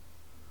Dark.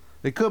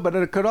 It could, but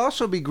it could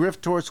also be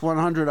Grift Horse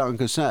 100 on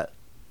cassette.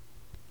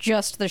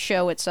 Just the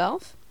show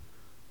itself?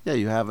 Yeah,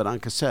 you have it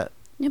on cassette.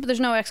 Yeah, but there's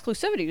no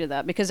exclusivity to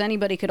that because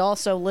anybody could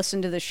also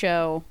listen to the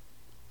show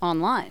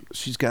online.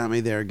 She's got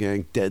me there,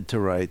 gang. Dead to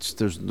rights.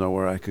 There's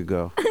nowhere I could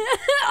go.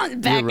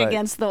 Back right.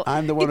 against the...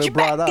 I'm the one Get who your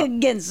brought back up.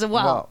 against the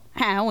wall. Well,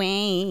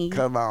 Howie.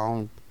 come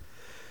on.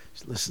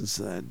 She listens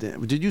to that.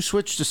 Damn. Did you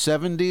switch to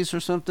 70s or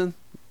something?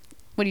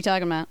 What are you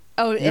talking about?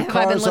 Oh, Your have I been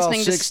car's all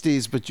listening to...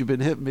 60s, but you've been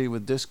hitting me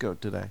with disco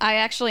today. I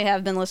actually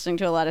have been listening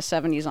to a lot of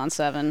 70s on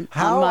 7.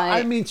 How? On my...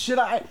 I mean, should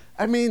I?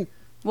 I mean,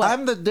 What?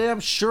 I'm the damn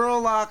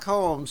Sherlock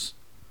Holmes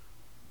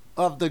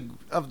of the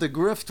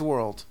Grift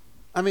world.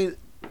 I mean,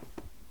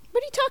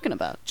 What are you talking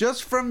about?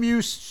 just from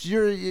your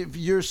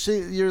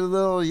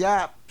little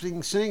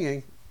yapping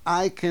singing,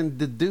 I can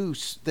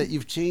deduce that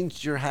you've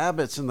changed your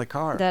habits in the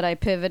car. That I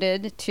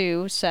pivoted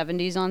to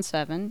 70s on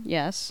 7,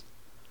 yes.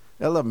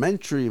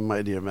 Elementary,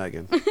 my dear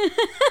Megan.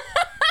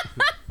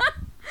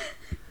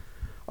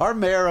 Our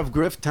mayor of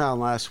Grifttown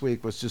last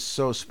week was just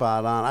so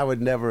spot on. I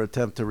would never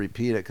attempt to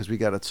repeat it because we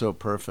got it so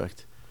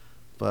perfect.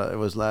 But it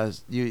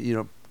was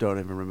you don't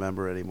even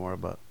remember anymore,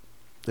 but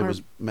it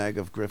was Meg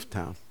of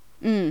Grifttown.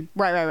 Right.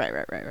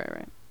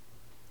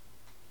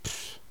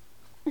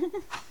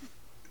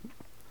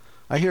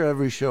 I hear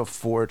every show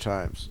 4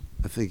 times.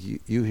 I think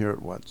you hear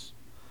it once.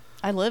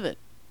 I live it.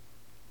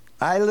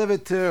 I live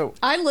it too.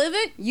 I live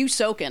it, you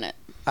soak in it.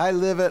 I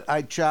live it,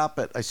 I chop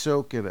it, I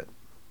soak in it.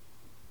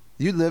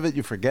 You live it,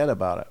 you forget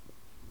about it.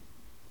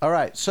 All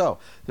right, so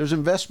there's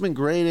investment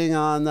grading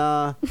on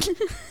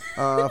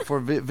for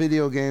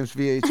video games,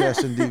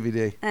 VHS, and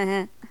DVD.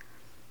 Uh-huh.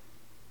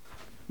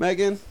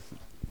 Megan?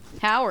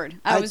 Howard,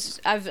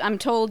 I'm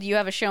told you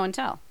have a show and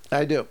tell.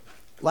 I do.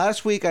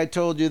 Last week I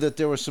told you that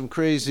there were some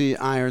crazy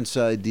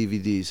Ironside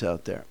DVDs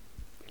out there.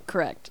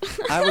 Correct.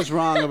 I was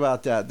wrong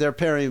about that. They're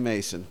Perry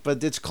Mason,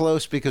 but it's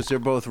close because they're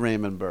both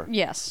Raymond Burr.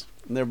 Yes.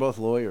 And they're both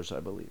lawyers, I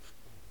believe.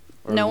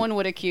 No one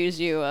would accuse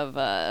you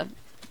of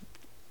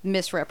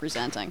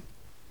misrepresenting.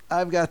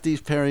 I've got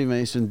these Perry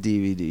Mason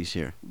DVDs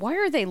here. Why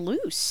are they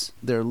loose?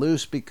 They're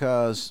loose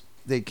because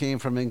they came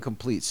from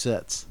incomplete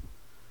sets.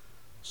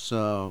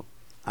 So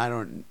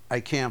I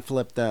can't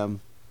flip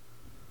them.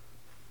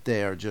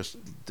 They're loose.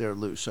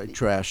 I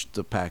trashed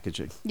the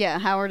packaging. Yeah,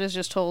 Howard is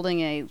just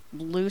holding a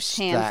loose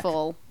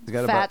handful,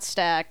 fat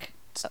stack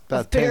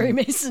about of Perry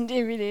Mason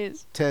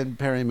DVDs. 10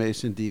 Perry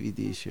Mason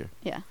DVDs here.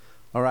 Yeah.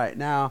 All right,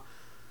 now,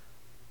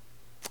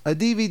 a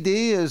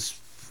DVD is,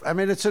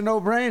 it's a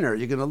no-brainer.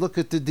 You're going to look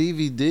at the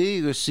DVD,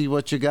 you're going to see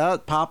what you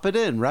got, pop it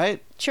in,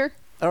 right? Sure.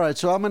 All right,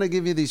 so I'm going to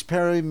give you these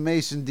Perry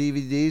Mason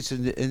DVDs,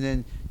 and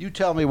then you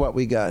tell me what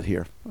we got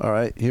here. All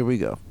right, here we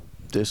go.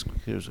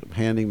 I'm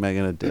handing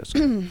Megan a disc.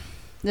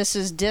 This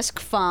is disc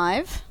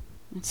 5.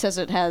 It says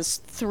it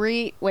has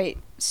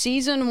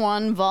season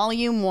 1,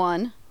 volume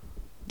 1,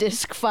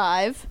 disc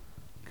 5.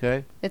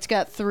 Okay. It's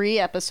got 3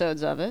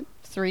 episodes of it,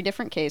 3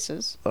 different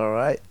cases. All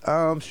right.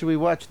 Should we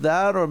watch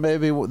that or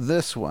maybe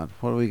this one?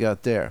 What do we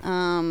got there?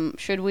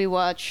 Should we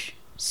watch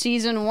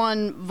season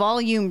 1,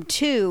 volume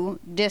 2,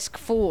 disc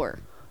 4?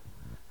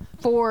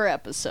 4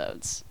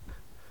 episodes.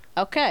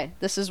 Okay,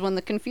 this is when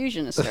the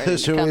confusion is starting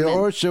to come in.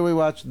 Or should we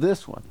watch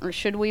this one? Or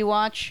should we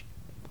watch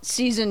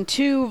season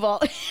 2,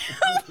 volume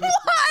 1,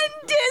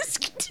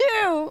 disc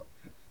 2?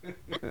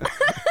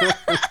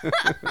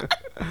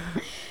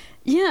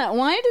 Yeah,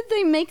 why did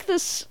they make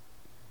this?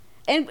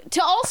 And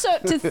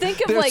to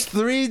think of there's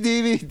 3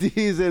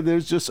 DVDs and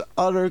there's just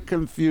utter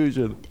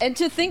confusion. And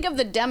to think of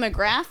the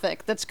demographic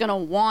that's going to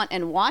want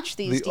and watch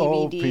these the DVDs.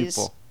 Old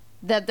people.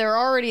 That they're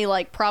already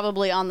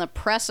probably on the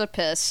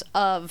precipice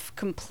of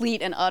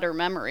complete and utter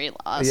memory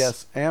loss.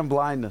 Yes, and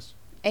blindness.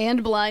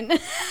 And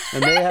blindness.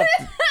 And they have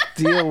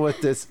to deal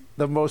with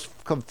the most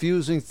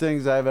confusing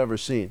things I've ever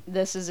seen.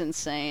 This is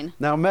insane.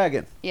 Now,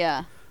 Megan.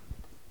 Yeah.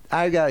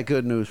 I got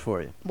good news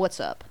for you. What's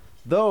up?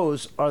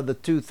 Those are the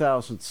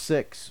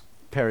 2006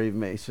 Perry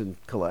Mason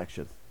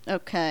collection.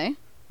 Okay.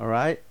 All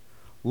right?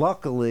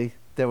 Luckily,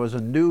 there was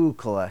a new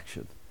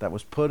collection that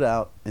was put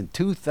out in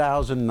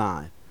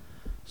 2009.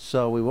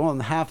 So we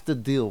won't have to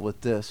deal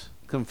with this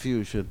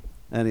confusion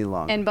any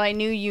longer. And by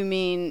new, you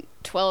mean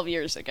 12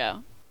 years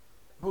ago.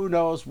 Who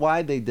knows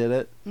why they did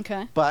it.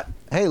 Okay. But,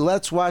 hey,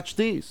 let's watch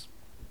these.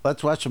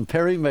 Let's watch some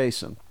Perry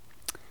Mason.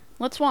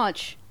 Let's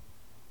watch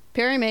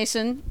Perry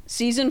Mason,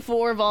 Season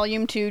 4,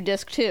 Volume 2,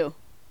 Disc 2.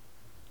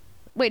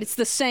 Wait, it's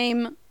the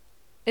same...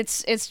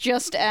 It's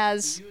just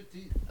as...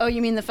 Oh,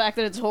 you mean the fact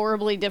that it's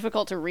horribly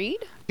difficult to read?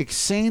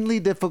 Insanely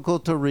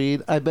difficult to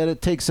read. I bet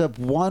it takes up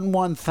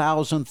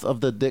 1/1000th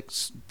of the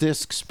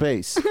disc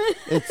space.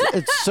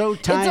 It's so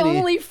tiny. It's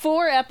only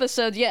 4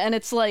 episodes, yeah, and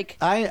it's like...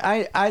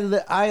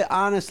 I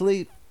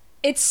honestly...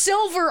 It's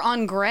silver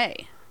on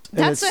gray.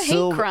 That's a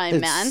hate crime,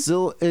 man.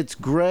 It's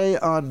gray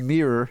on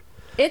mirror.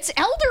 It's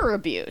elder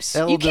abuse.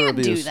 You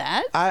can't do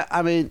that.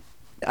 I mean,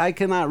 I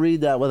cannot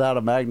read that without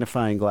a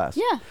magnifying glass.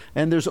 Yeah.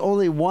 And there's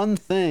only one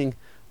thing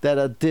that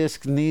a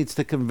disc needs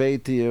to convey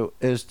to you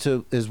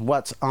is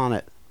what's on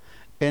it.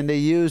 And they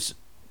use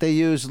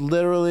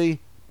literally,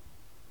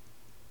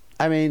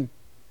 I mean,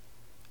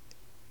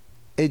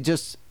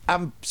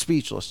 I'm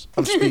speechless.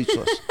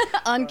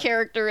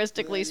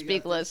 Uncharacteristically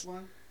speechless.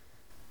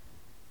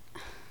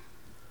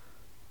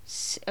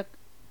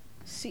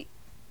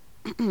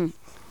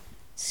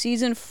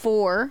 Season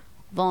 4,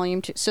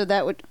 Volume 2. So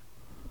that would...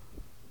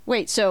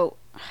 Wait, so...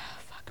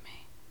 fuck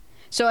me.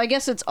 So I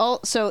guess it's all...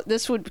 So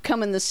this would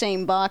come in the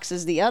same box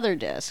as the other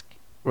disc.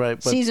 Right.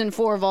 But, Season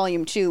 4,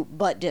 Volume 2,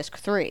 but Disc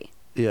 3.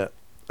 Yeah.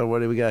 So what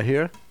do we got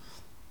here?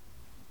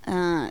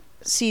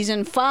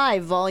 Season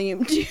 5,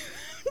 Volume 2,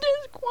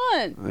 Disc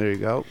 1. There you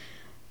go.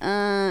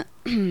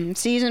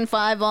 Season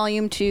 5,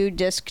 Volume 2,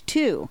 Disc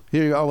 2.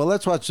 Here you go. Well,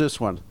 let's watch this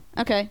one.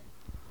 Okay.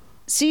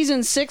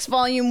 Season 6,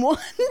 Volume 1,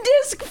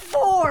 Disc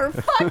 4.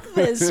 Fuck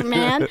this,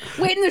 man.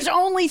 Wait, and there's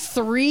only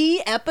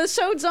 3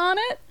 episodes on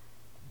it?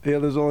 Yeah,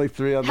 there's only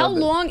 3 on How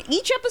long?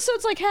 Each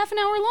episode's like half an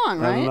hour long,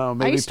 right? I don't know.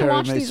 Maybe I used to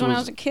watch these when I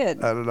was a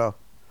kid. I don't know.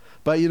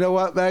 But you know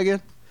what,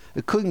 Megan?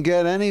 It couldn't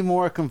get any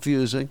more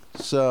confusing,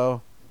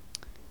 so...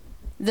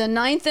 The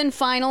 9th and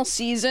final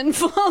season,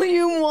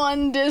 Volume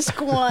 1,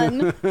 Disc 1.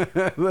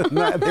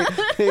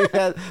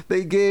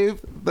 They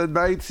gave the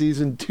 9th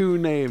season 2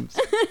 names.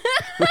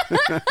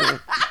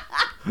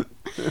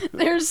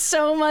 There's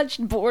so much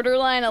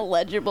borderline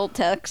illegible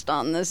text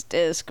on this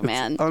disc,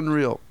 man. It's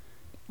unreal.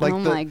 Oh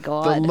my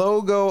God. The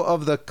logo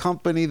of the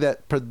company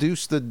that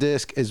produced the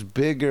disc is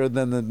bigger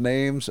than the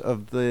names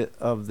of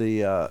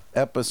the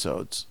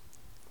episodes.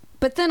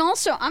 But then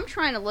also, I'm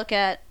trying to look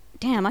at...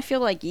 Damn, I feel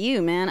like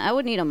you, man. I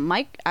would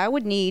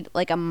need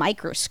like a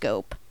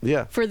microscope.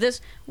 Yeah. For this,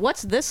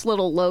 what's this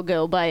little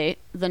logo by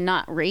the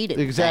not rated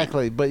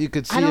Exactly, thing? But you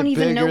could see I don't it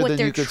even know bigger what than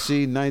they're you could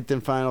see 9th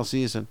and final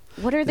season.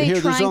 What are they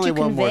there's trying only to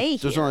one more. convey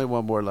There's here? only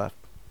one more left.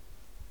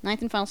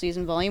 9th and final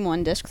season, Volume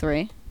 1, Disc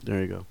 3.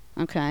 There you go.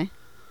 Okay.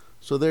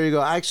 So there you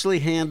go. I actually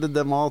handed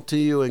them all to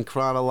you in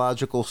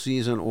chronological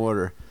season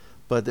order,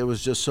 but it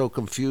was just so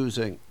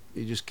confusing.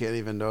 You just can't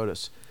even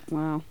notice.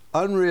 Wow.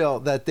 Unreal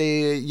that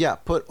they,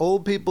 put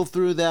old people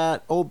through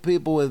that. Old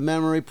people with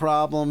memory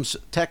problems,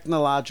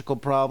 technological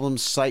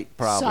problems, sight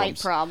problems. Sight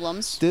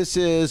problems. This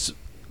is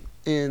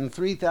in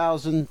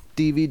 3,000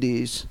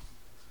 DVDs.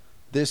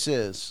 This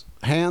is,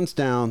 hands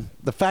down,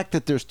 the fact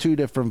that there's 2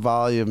 different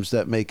volumes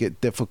that make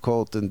it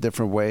difficult in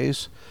different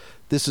ways.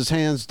 This is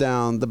hands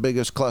down the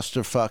biggest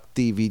clusterfuck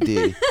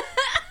DVD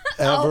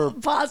ever.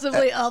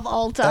 Possibly of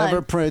all time.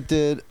 Ever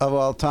printed of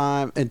all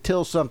time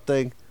until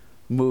something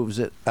moves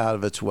it out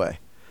of its way.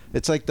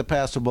 It's like the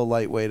passable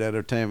lightweight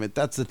entertainment.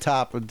 That's the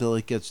top until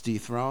it gets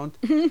dethroned.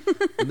 And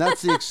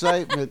that's the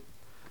excitement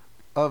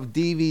of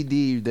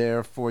DVD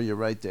there for you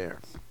right there.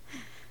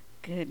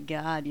 Good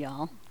God,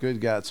 y'all.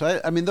 Good God.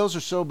 So, I mean, those are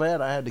so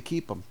bad, I had to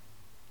keep them.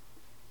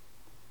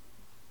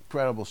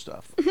 Incredible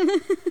stuff.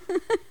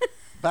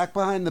 Back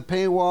behind the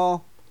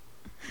paywall,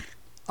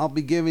 I'll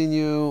be giving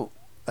you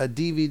a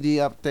DVD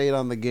update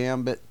on the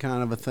Gambit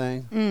kind of a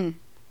thing.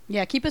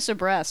 Yeah, keep us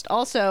abreast.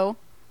 Also,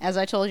 as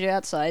I told you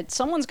outside,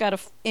 someone's got an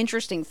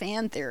interesting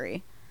fan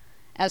theory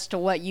as to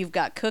what you've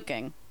got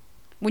cooking.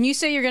 When you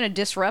say you're going to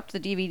disrupt the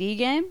DVD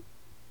game,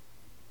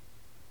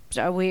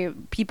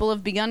 people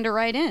have begun to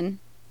write in.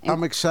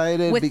 I'm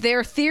excited. With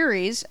their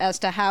theories as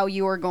to how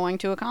you are going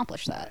to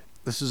accomplish that.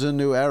 This is a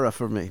new era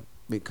for me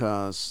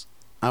because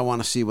I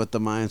want to see what the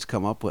minds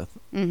come up with.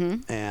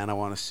 Mm-hmm. And I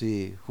want to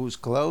see who's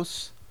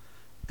close.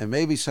 And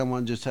maybe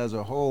someone just has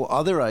a whole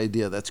other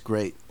idea that's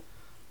great.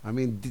 I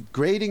mean,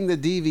 grading the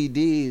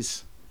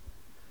DVDs,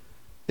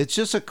 it's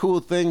just a cool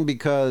thing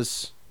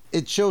because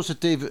it shows that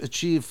they've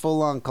achieved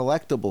full-on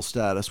collectible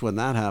status when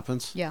that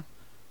happens. Yeah.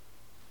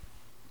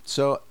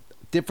 So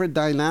different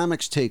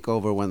dynamics take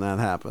over when that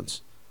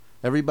happens.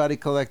 Everybody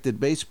collected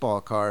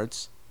baseball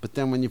cards, but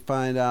then when you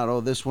find out,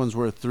 oh, this one's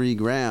worth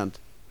 $3,000,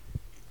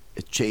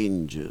 it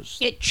changes.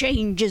 It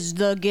changes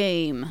the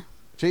game.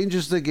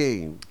 Changes the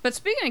game. But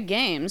speaking of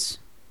games,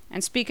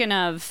 and speaking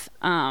of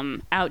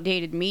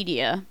outdated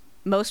media,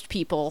 most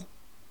people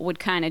would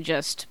kind of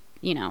just,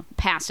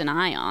 pass an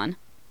eye on.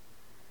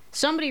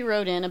 Somebody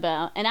wrote in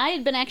about, and I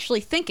had been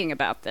actually thinking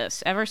about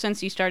this ever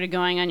since you started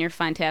going on your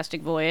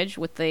fantastic voyage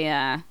with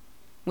the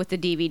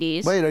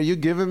DVDs. Wait, are you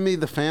giving me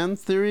the fan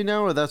theory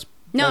now, or that's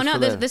no?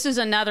 This is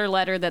another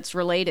letter that's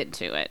related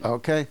to it.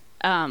 Okay.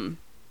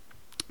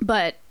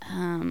 But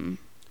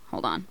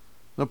hold on.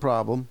 No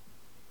problem.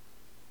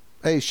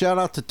 Hey, shout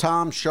out to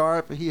Tom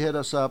Sharp. He hit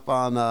us up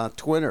on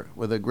Twitter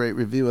with a great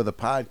review of the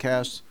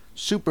podcast.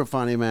 Super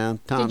funny, man.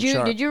 Tom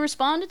Sharp. Did you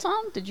respond to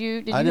Tom? Did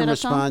you I didn't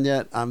respond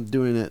yet. I'm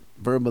doing it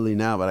verbally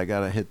now, but I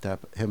gotta hit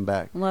him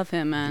back. Love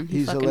him, man.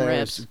 He's fucking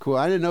hilarious. rips. Cool.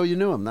 I didn't know you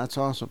knew him. That's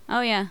awesome.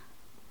 Oh yeah.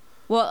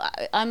 Well,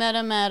 I met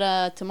him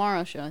at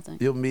Tomorrow Show, I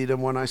think. You'll meet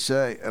him when I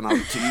say, and I'll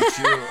teach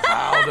you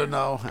how to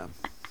know him.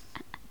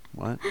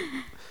 What?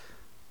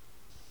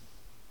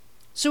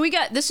 So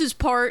this is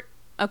part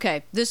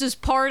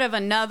of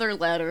another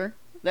letter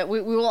that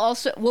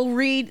we'll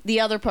read the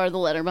other part of the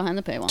letter behind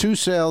the paywall. 2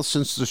 sales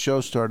since the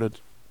show started.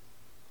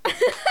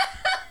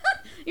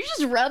 You're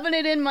just rubbing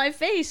it in my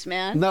face,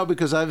 man. No,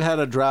 because I've had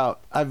a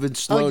drought. I've been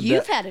slowed down. Oh,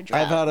 you've had a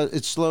drought.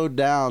 It's slowed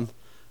down.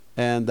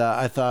 And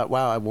I thought,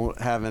 wow, I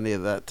won't have any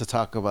of that to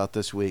talk about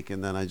this week.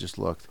 And then I just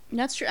looked.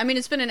 That's true. I mean,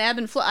 it's been an ebb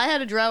and flow. I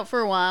had a drought for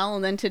a while,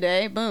 and then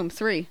today, boom,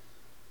 3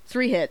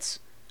 hits.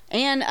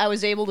 And I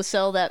was able to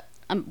sell that.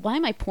 Why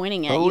am I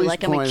pointing at you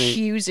like I'm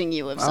accusing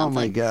you of something?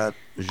 Oh, my God.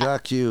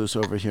 Jacques Hughes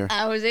over here.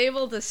 I was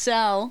able to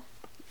sell,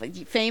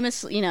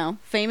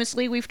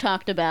 famously we've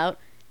talked about,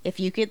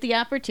 if you get the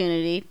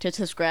opportunity to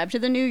subscribe to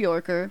The New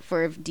Yorker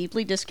for a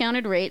deeply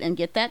discounted rate and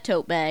get that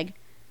tote bag,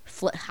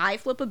 high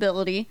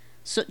flippability,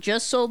 so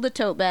just sold the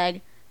tote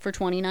bag for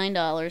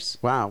 $29.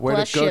 Wow, where'd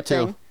it go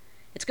to?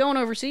 It's going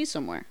overseas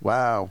somewhere.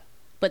 Wow.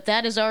 But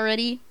that is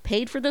already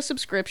paid for the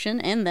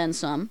subscription and then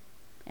some.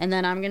 And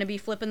then I'm going to be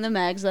flipping the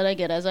mags that I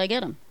get as I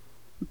get them.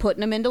 I'm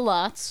putting them into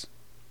lots.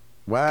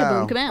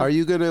 Wow. Kaboom, kaboom. Are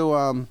you going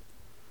to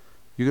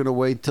you're going to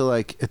wait till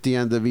like at the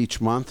end of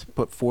each month,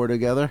 put 4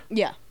 together?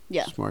 Yeah.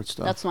 Smart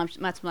stuff.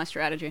 That's my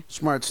strategy.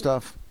 Smart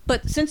stuff.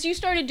 But since you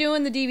started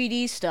doing the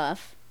DVD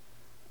stuff,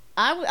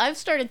 I've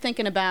started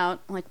thinking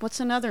about, like, what's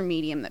another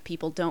medium that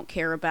people don't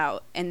care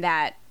about and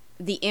that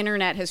the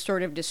internet has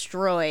sort of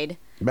destroyed?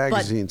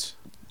 Magazines.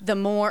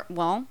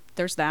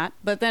 There's that.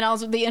 But then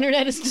also the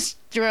internet is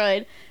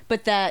destroyed.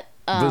 But that...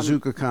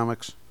 Bazooka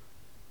Comics.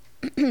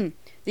 The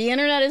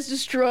internet is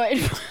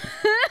destroyed.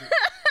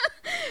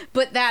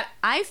 But that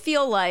I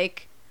feel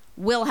like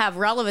will have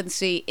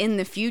relevancy in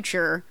the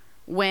future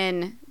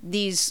when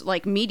these,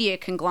 like, media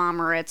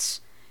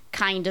conglomerates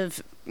kind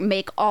of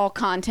make all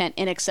content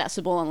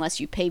inaccessible unless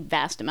you pay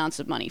vast amounts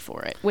of money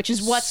for it, which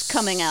is what's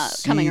coming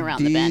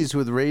around the bend. CDs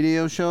with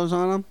radio shows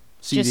on them?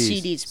 CDs. Just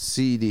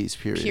CDs. CDs,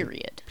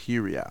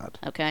 period.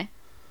 Okay.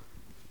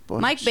 Boy,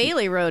 Mike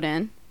Bailey wrote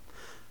in.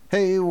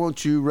 Hey,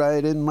 won't you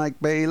write in, Mike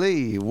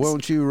Bailey?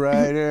 Won't you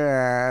write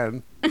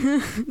in?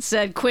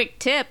 Said, quick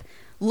tip.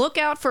 Look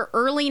out for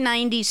early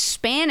 90s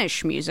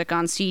Spanish music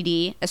on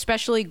CD,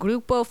 especially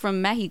Grupo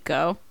from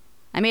Mexico.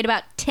 I made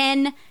about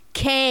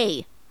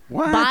 $10K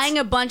What? Buying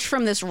a bunch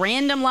from this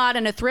random lot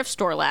in a thrift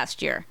store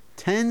last year.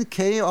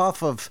 $10K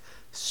off of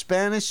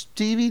Spanish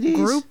DVDs?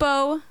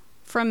 Grupo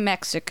from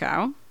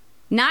Mexico.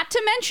 Not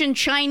to mention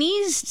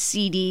Chinese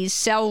CDs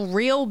sell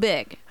real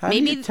big. How do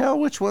you tell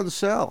which ones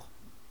sell?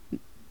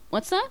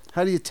 What's that?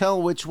 How do you tell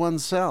which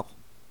ones sell?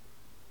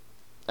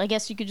 I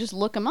guess you could just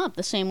look them up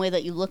the same way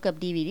that you look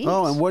up DVDs.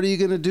 Oh, and what are you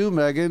going to do,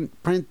 Megan?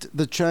 Print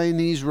the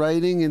Chinese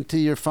writing into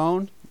your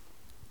phone?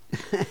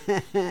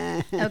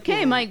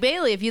 Okay, Mike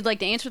Bailey, if you'd like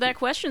to answer that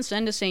question,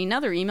 send us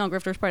another email,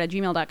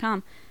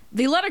 grifterspart@gmail.com.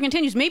 The letter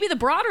continues. Maybe the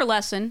broader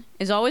lesson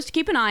is always to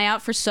keep an eye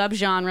out for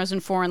subgenres in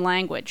foreign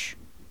language.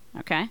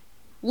 Okay?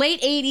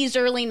 Late 80s,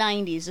 early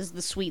 90s is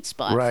the sweet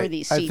spot for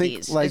these CDs. I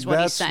think like is what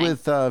that's he's saying.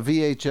 with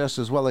VHS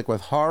as well, like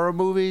with horror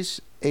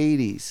movies,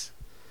 80s.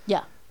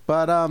 Yeah.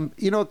 But,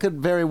 it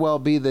could very well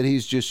be that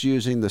he's just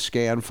using the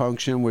scan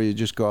function where you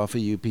just go off a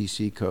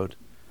UPC code.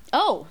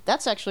 Oh,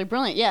 that's actually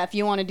brilliant. Yeah, if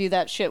you want to do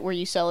that shit where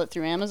you sell it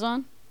through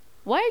Amazon.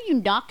 Why are you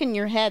knocking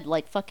your head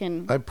like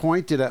fucking... I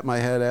pointed at my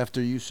head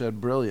after you said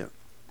brilliant.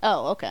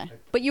 Oh, okay.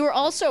 But you were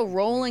also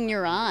rolling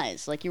your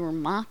eyes like you were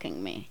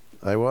mocking me.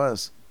 I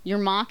was. You're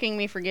mocking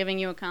me for giving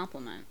you a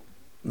compliment.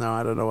 No,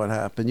 I don't know what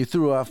happened. You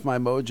threw off my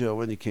mojo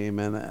when you came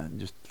in and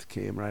just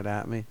came right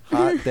at me.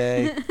 Hot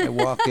day. I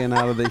walk in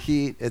out of the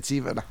heat. It's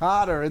even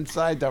hotter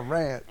inside the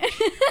ranch.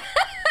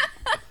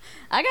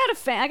 I got a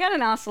fan. I got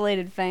an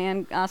oscillating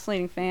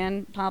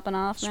fan popping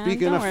off. Man.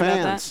 Speaking Don't of worry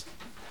about fans,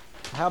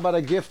 how about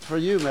a gift for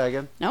you,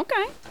 Megan? that.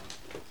 Okay.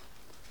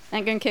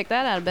 Ain't gonna kick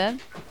that out of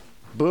bed.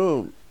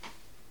 Boom.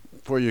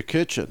 For your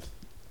kitchen.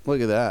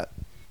 Look at that.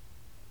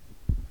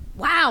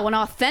 Wow, an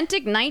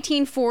authentic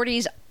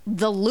 1940s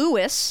The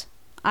Lewis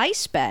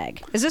ice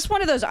bag. Is this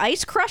one of those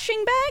ice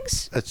crushing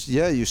bags?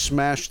 You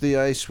smash the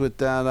ice with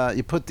that.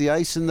 You put the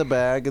ice in the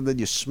bag and then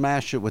you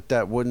smash it with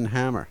that wooden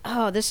hammer.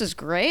 Oh, this is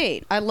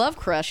great. I love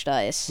crushed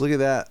ice. Look at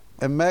that.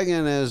 And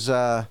Megan is,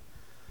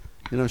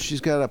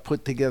 she's got a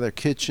put together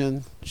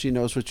kitchen. She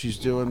knows what she's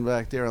doing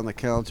back there on the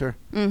counter.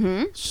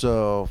 Mm-hmm.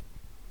 So,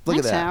 look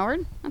Thanks, at that.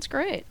 Howard. That's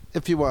great.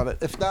 If you want it.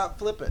 If not,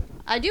 flip it.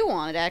 I do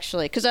want it,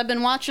 actually, because I've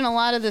been watching a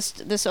lot of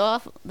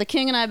the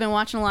King and I have been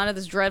watching a lot of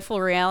this dreadful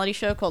reality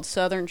show called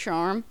Southern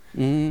Charm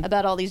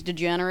about all these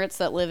degenerates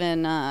that live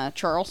in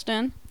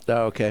Charleston.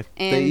 Oh, okay.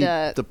 And,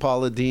 they eat the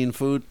Paula Deen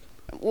food?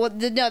 Well,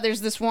 no,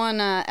 there's this one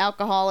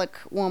alcoholic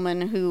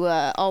woman who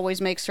always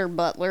makes her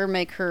butler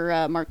make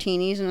her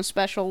martinis in a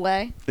special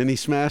way. And he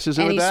smashes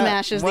it And with he that?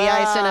 smashes the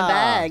ice in a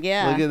bag,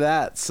 yeah. Look at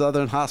that.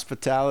 Southern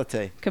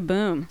hospitality.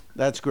 Kaboom.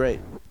 That's great.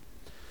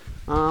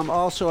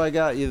 Also, I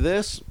got you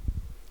this.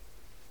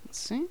 Let's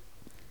see.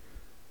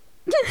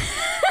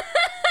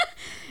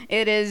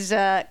 It is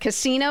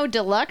Casino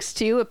Deluxe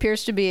 2.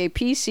 Appears to be a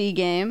PC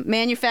game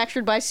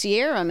manufactured by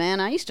Sierra,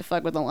 man. I used to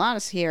fuck with a lot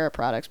of Sierra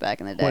products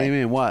back in the day. What do you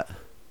mean, what?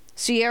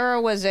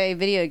 Sierra was a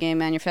video game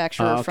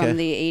manufacturer from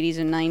the 80s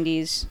and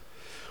 90s.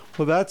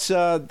 Well, that's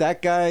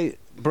that guy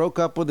broke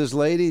up with his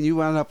lady, and you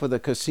wound up with a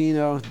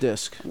casino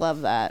disc.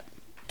 Love that.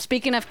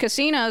 Speaking of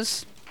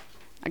casinos,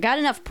 I got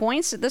enough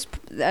points at this.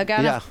 I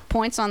got enough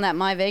points on that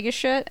My Vegas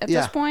shit at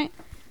this point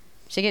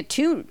to get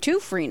two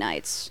free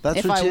nights. That's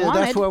if I wanted.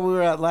 That's where we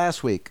were at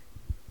last week.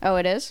 Oh,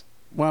 it is?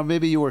 Well,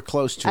 maybe you were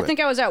close to it. I think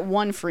I was at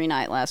one free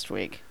night last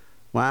week.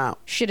 Wow.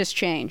 Shit has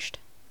changed.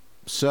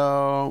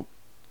 So,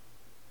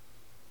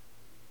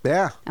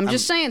 yeah. I'm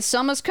just saying,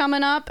 summer's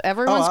coming up.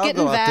 Everyone's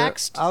getting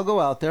vaxxed. I'll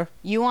go out there.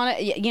 You want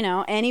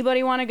to,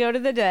 anybody want to go to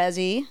the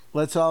Desi?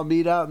 Let's all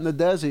meet out in the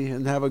Desi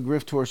and have a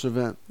Grift Horse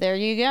event. There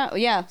you go.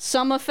 Yeah,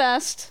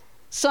 Summerfest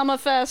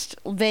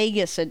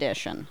Vegas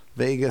edition.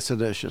 Vegas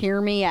edition.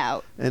 Hear me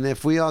out. And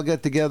if we all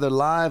get together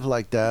live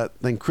like that,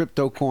 then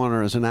Crypto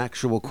Corner is an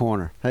actual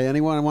corner. Hey,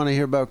 anyone want to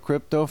hear about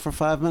crypto for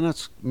 5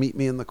 minutes? Meet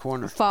me in the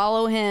corner.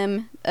 Follow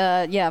him.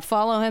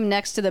 Follow him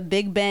next to the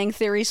Big Bang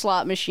Theory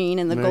slot machine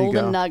and the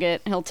Golden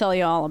Nugget. He'll tell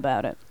you all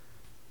about it.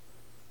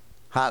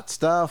 Hot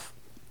stuff.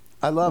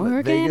 I love We're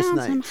it. Vegas on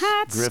nights. some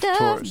hot Grift stuff,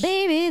 Horse.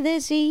 baby,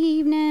 this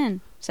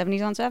evening.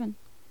 70s on 7.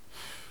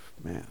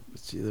 Man,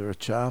 it's either a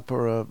chop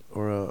or a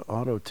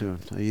auto tune.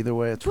 Either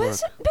way, it's work.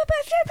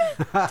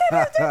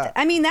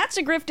 I mean, that's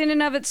a grift in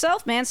and of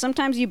itself, man.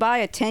 Sometimes you buy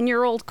a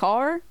 10-year-old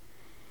car,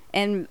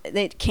 and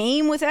it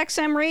came with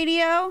XM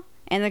radio,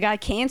 and the guy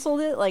canceled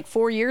it like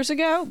 4 years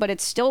ago, but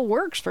it still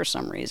works for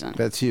some reason.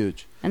 That's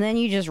huge. And then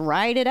you just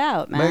ride it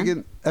out, man.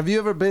 Megan, have you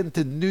ever been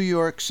to New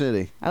York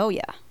City? Oh,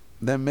 yeah.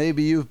 Then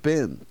maybe you've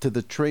been to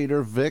the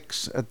Trader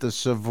Vic's at the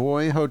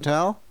Savoy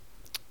Hotel?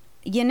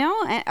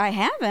 I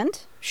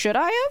haven't. Should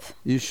I have?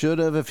 You should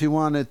have if you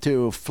wanted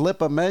to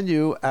flip a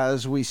menu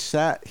as we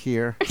sat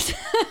here.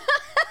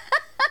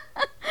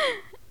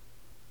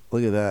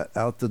 Look at that,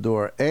 out the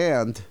door.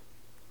 And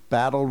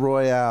Battle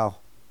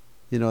Royale.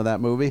 You know that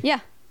movie?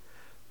 Yeah.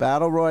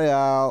 Battle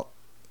Royale,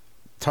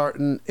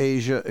 Tartan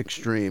Asia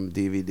Extreme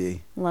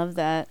DVD. Love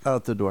that.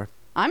 Out the door.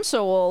 I'm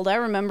so old. I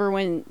remember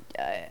when,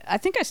 I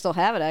think I still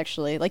have it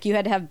actually. Like you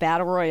had to have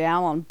Battle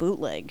Royale on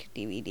bootleg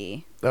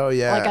DVD. Oh,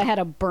 yeah. Like I had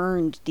a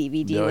burned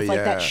DVD with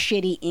like that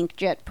shitty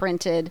inkjet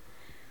printed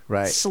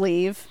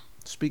sleeve.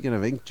 Speaking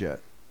of inkjet,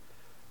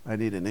 I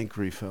need an ink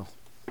refill.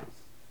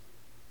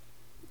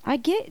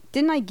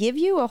 Didn't I give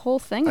you a whole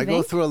thing I of go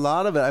ink? through a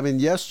lot of it. I mean,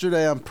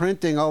 yesterday I'm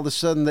printing, all of a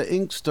sudden the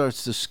ink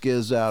starts to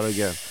skizz out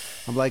again.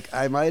 I'm like,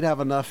 I might have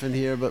enough in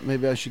here, but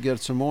maybe I should get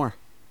some more.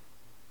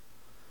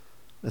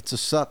 It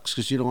just sucks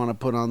because you don't want to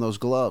put on those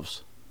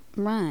gloves.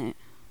 Right.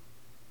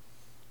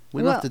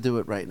 We don't have to do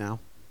it right now.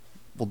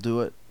 We'll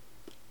do it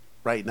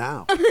right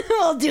now.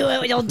 We'll do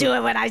it. You'll do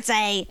it when I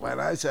say. When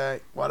I say.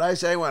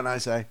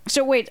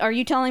 So wait, are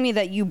you telling me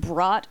that you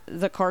brought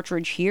the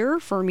cartridge here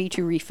for me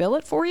to refill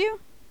it for you?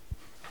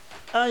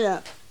 Oh,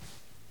 yeah.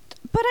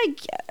 But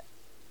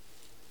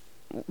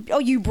oh,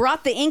 you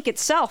brought the ink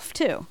itself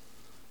too.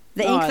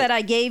 The ink that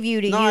I gave you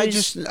to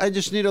use. I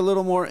just need a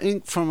little more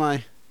ink for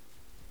my.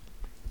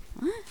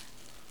 What?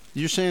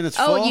 You're saying it's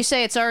full? Oh, you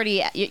say it's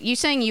already. You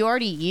saying you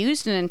already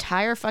used an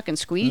entire fucking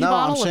squeeze No,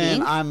 bottle I'm saying of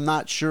ink? I'm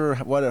not sure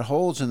what it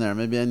holds in there.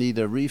 Maybe I need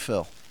a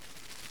refill.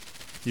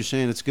 You're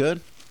saying it's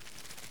good?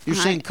 You're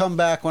saying come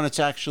back when it's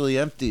actually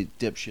empty,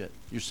 dipshit.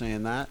 You're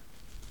saying that?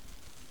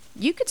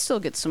 You could still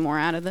get some more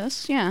out of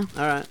this, yeah.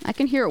 All right. I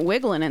can hear it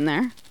wiggling in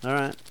there. All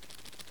right.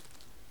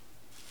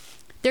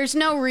 There's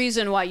no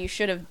reason why you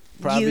should have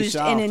used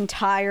an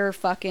entire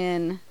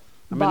fucking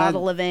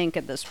bottle of ink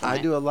at this point. I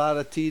do a lot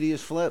of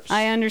tedious flips.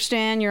 I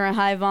understand you're a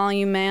high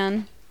volume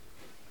man.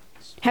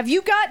 Have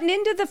you gotten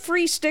into the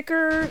free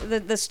sticker,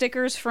 the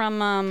stickers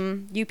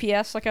from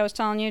UPS like I was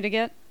telling you to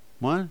get?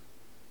 What?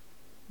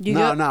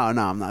 No,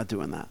 I'm not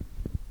doing that.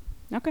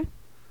 Okay.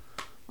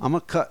 I'm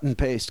a cut and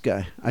paste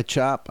guy. I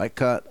chop, I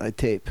cut, I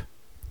tape.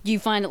 Do you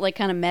find it like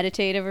kind of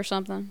meditative or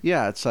something?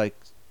 Yeah, it's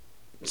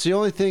the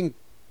only thing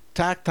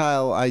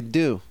tactile I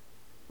do.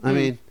 I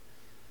mean,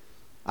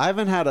 I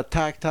haven't had a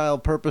tactile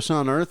purpose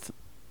on Earth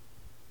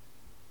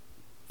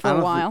for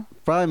a while.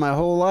 Probably my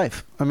whole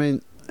life. I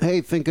mean,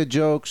 hey, think of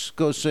jokes,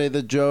 go say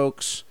the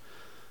jokes,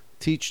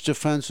 teach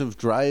defensive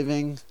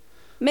driving.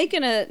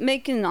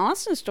 Making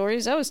Austin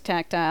stories, that was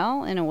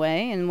tactile in a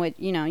way, and what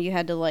you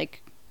had to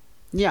like.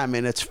 Yeah, I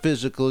mean it's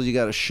physical. You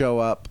got to show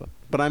up,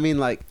 but I mean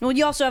like. Well,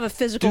 you also have a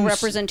physical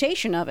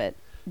representation of it.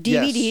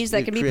 DVDs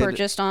that can be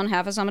purchased on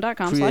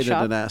halfasummit.com/shop. Created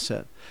an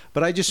asset,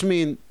 but I just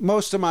mean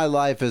most of my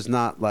life is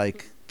not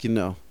like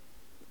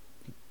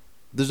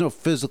there's no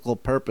physical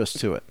purpose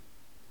to it.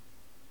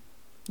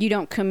 You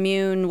don't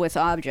commune with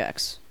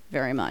objects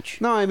very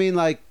much. No, I mean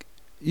like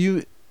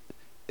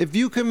if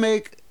you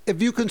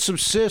can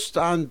subsist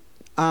on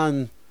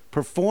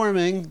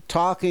performing,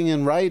 talking,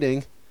 and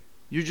writing,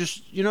 you're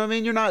just what I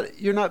mean. You're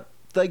not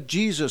like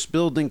Jesus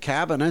building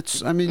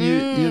cabinets. I mean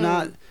you're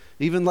not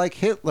even like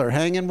Hitler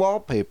hanging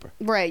wallpaper.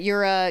 Right.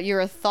 You're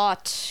a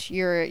thought.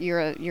 You're a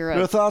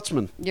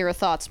thoughtsman. You're a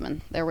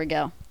thoughtsman. There we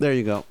go. There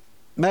you go.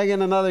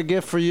 Megan, another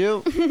gift for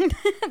you.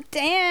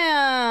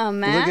 Damn,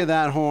 man. Look at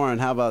that horn.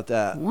 How about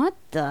that? What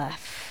the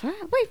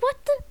Wait, what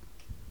the?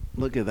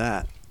 Look at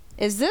that.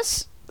 Is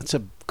this? It's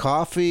a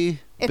coffee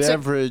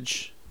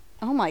beverage.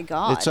 Oh my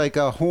God. It's like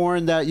a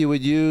horn that you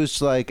would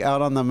use like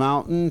out on the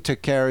mountain to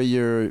carry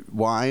your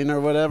wine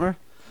or whatever.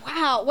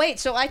 Wow. Wait,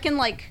 so I can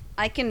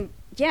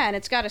yeah, and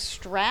it's got a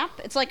strap.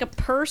 It's like a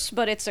purse,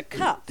 but it's a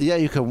cup. Yeah,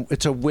 you can.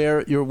 It's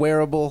your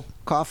wearable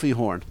coffee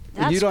horn.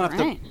 That's and you don't great.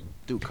 have to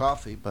do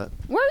coffee, but.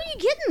 Where are you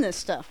getting this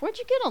stuff? Where'd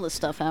you get all this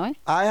stuff, Howie?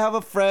 I have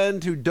a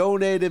friend who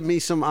donated me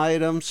some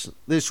items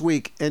this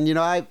week, and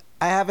I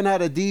haven't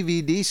had a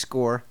DVD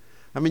score.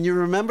 I mean, you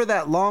remember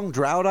that long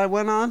drought I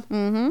went on?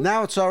 Mm-hmm.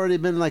 Now it's already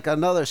been like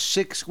another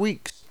 6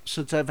 weeks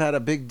since I've had a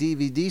big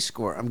DVD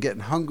score. I'm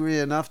getting hungry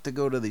enough to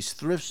go to these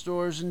thrift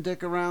stores and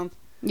dick around.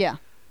 Yeah.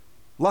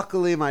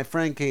 Luckily, my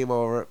friend came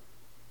over.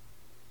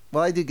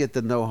 Well, I did get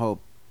the No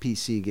Hope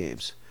PC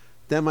games.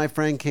 Then my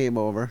friend came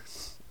over,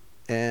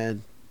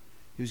 and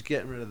he was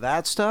getting rid of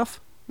that stuff.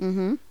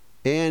 Mm-hmm.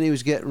 And he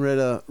was getting rid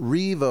of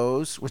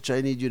Revos, which I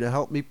need you to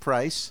help me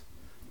price.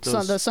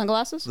 The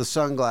sunglasses? The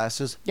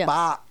sunglasses. Yeah.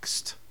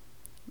 Boxed.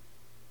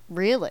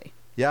 Really?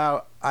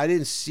 Yeah, I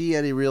didn't see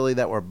any really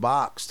that were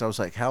boxed. I was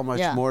like, how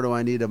much more do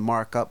I need to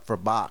mark up for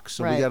box?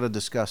 So we got to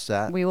discuss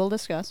that. We will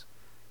discuss.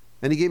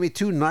 And he gave me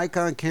 2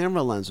 Nikon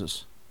camera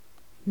lenses.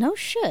 No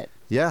shit.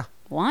 Yeah.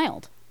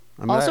 Wild.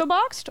 I mean, also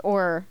boxed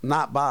or?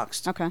 Not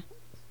boxed. Okay.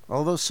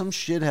 Although some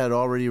shithead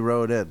already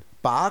wrote in.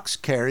 Box,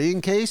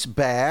 carrying case,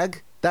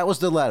 bag. That was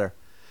the letter.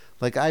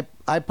 Like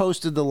I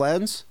posted the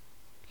lens.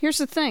 Here's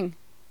the thing.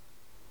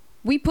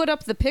 We put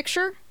up the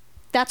picture.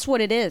 That's what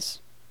it is.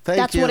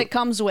 That's what it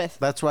comes with.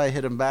 That's why I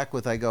hit him back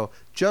with, I go,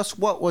 just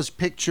what was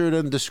pictured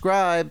and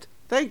described.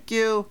 Thank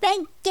you.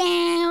 Thank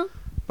you.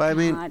 But I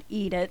mean, God,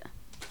 eat it.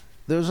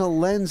 There's a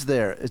lens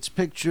there. It's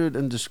pictured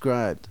and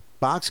described.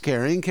 Box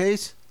carrying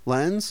case,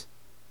 lens,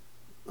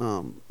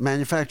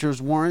 manufacturer's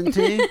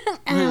warranty,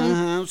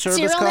 service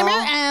serial call.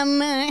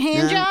 number,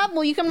 hand job.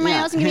 Will you come to my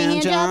house and give me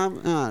a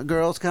hand job?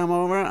 Girls come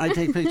over. I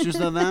take pictures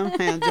of them.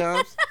 Hand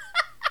jobs.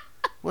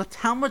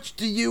 How much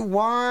do you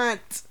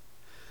want?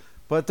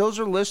 But those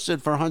are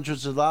listed for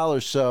hundreds of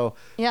dollars. So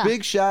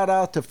big shout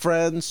out to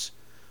friends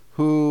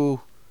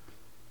who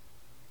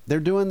they're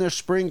doing their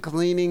spring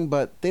cleaning,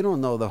 but they don't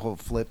know the whole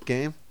flip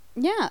game.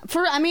 Yeah.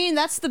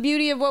 That's the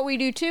beauty of what we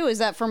do too, is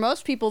that for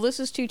most people this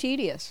is too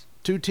tedious.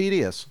 Too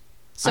tedious.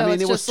 So it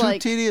was just too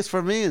tedious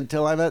for me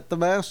until I met the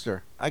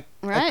master. I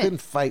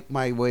couldn't fight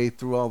my way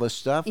through all this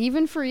stuff.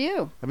 Even for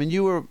you.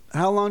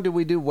 How long did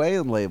we do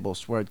weighing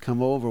labels where I'd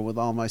come over with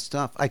all my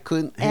stuff? I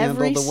couldn't handle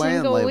the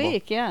weighing label. Every single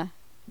week, yeah.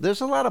 There's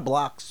a lot of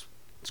blocks.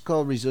 It's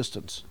called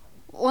resistance.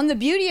 Well, and the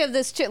beauty of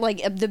this,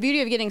 the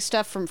beauty of getting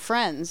stuff from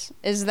friends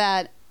is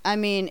that,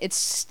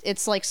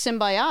 it's like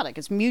symbiotic.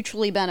 It's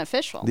mutually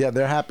beneficial. Yeah,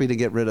 they're happy to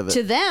get rid of it.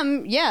 To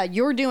them, yeah,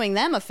 you're doing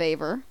them a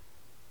favor.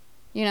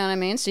 You know what I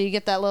mean? So you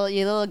get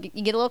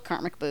you get a little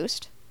karmic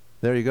boost.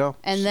 There you go.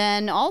 And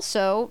then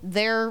also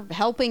they're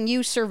helping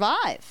you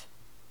survive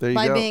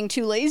by being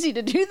too lazy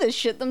to do this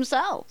shit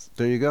themselves.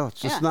 There you go. It's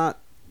just not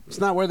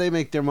where they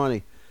make their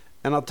money.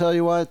 And I'll tell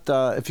you what,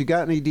 if you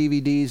got any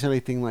DVDs,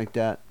 anything like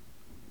that,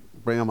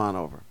 bring them on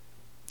over.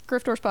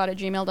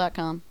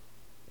 griftorspot@gmail.com.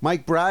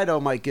 Mike Brido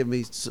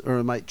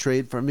might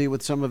trade for me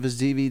with some of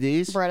his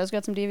DVDs. Brido's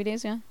got some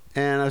DVDs, yeah.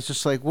 And I was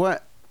just like,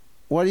 what?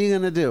 What are you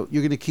going to do?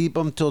 You're going to keep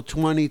them till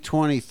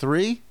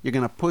 2023? You're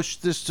going to push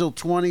this till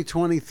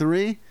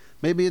 2023?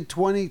 Maybe in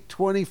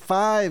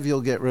 2025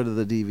 you'll get rid of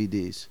the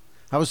DVDs.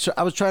 I was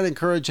trying to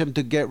encourage him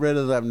to get rid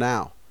of them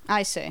now.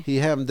 I see. He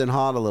hemmed and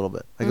hawed a little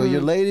bit. I go,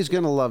 your lady's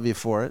going to love you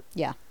for it.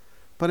 Yeah.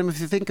 But if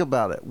you think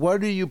about it,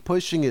 what are you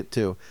pushing it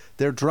to?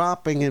 They're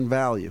dropping in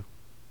value.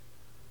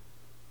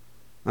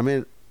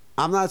 I'm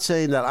not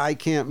saying that I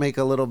can't make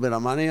a little bit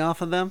of money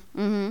off of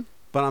them,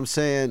 but I'm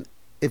saying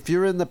if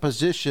you're in the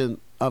position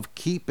of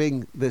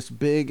keeping this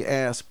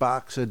big-ass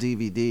box of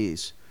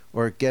DVDs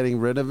or getting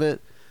rid of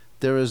it,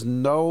 there is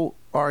no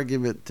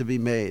argument to be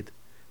made.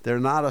 They're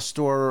not a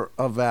store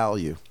of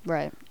value.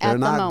 Right. They're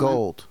not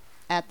gold.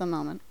 At the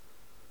moment.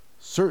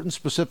 Certain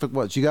specific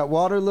ones. You got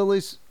water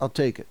lilies? I'll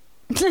take it.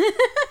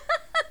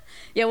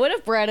 Yeah, what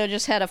if Brado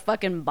just had a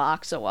fucking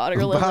box of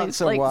water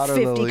lilies? Like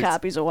 50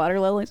 copies of water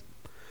lilies.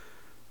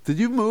 Did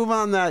you move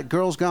on that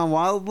Girls Gone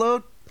Wild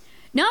load?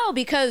 No,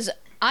 because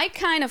I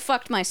kind of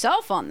fucked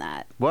myself on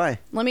that. Why?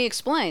 Let me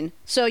explain.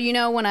 So,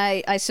 when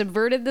I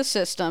subverted the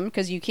system,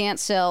 because you can't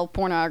sell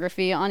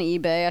pornography on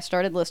eBay, I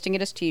started listing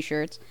it as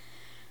t-shirts.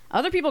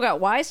 Other people got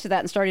wise to that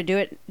and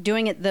started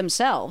doing it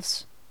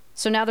themselves.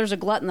 So now there's a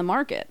glut in the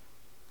market.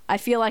 I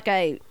feel like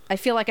I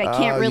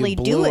can't really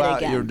do it again. You blew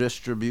out your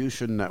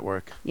distribution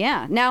network.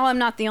 Yeah. Now I'm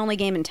not the only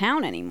game in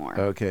town anymore.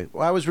 Okay.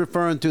 Well, I was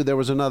referring to, there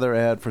was another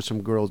ad for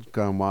some Girls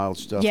Gone Wild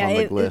stuff on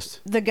the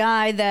list. The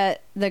guy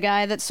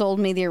that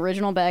sold me the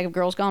original bag of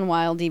Girls Gone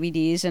Wild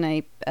DVDs in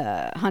a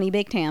honey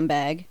baked ham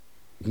bag.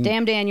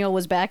 Damn Daniel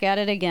was back at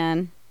it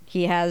again.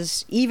 He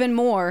has even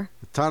more.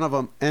 A ton of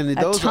them, and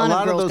a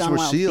lot of those were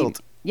sealed.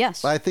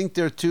 Yes. I think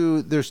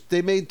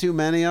they made too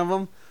many of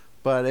them.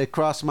 But it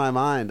crossed my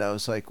mind. I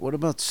was like, what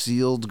about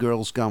sealed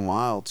Girls Gone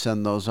Wild?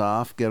 Send those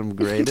off, get them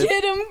graded.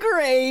 Get them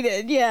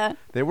graded, yeah.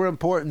 They were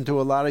important to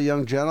a lot of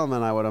young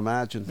gentlemen, I would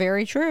imagine.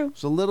 Very true.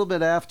 It's a little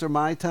bit after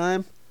my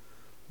time,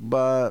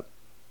 but...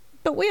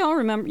 But we all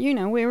remember,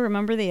 we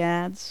remember the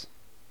ads.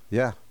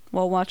 Yeah.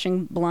 While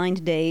watching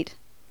Blind Date.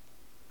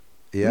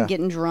 Yeah. And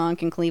getting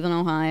drunk in Cleveland,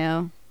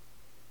 Ohio.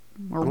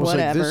 Or I was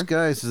whatever. Like, this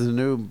guy's the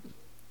new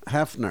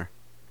Hefner.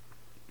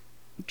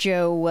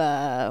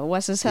 Joe,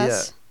 what's his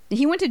Hess? Yeah.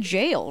 He went to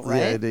jail, right?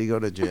 Yeah, did he go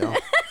to jail?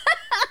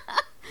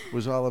 It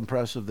was all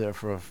impressive there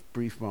for a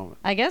brief moment.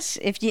 I guess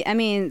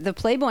the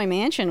Playboy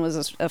Mansion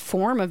was a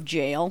form of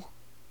jail.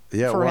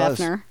 Yeah, for it was.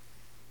 Hefner.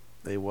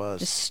 It was.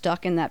 Just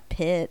stuck in that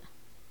pit.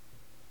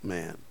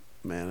 Man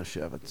of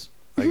Shevitz.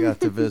 I got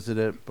to visit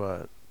it,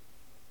 but...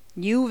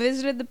 You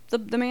visited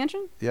the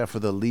mansion? Yeah, for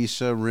the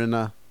Lisa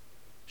Rinna.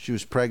 She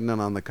was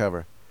pregnant on the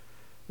cover.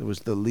 It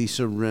was the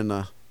Lisa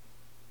Rinna,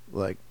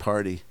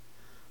 party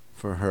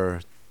for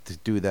her to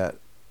do that.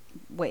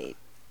 Wait,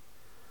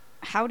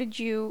 how did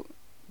you?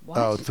 What?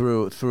 Oh,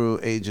 through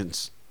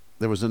agents.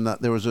 There was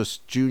this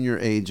junior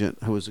agent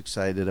who was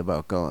excited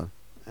about going,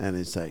 and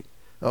he's like,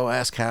 "Oh,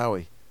 ask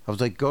Howie." I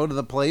was like, "Go to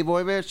the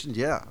Playboy Mansion?"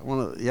 Yeah, I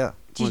want to. Yeah,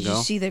 did you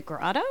see the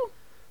grotto?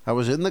 I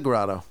was in the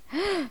grotto.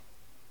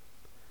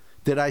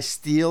 Did I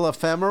steal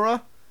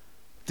Ephemera?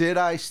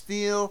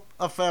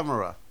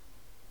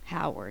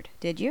 Howard,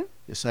 did you?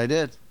 Yes, I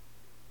did.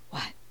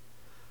 What?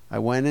 I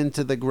went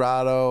into the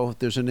grotto.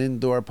 There's an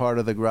indoor part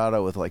of the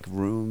grotto with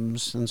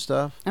rooms and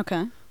stuff.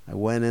 Okay. I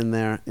went in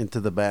there into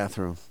the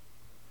bathroom.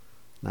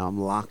 Now I'm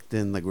locked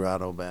in the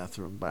grotto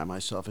bathroom by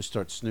myself. I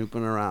start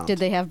snooping around. Did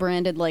they have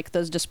branded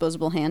those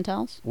disposable hand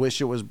towels? Wish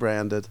it was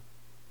branded,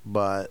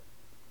 but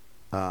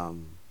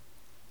tampons.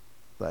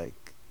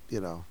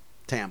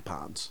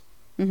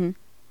 Mm-hmm.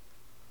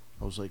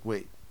 I was like,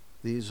 wait,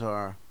 these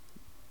are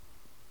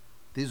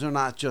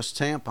not just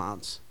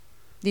tampons.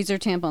 These are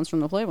tampons from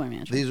the Playboy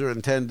Mansion. These are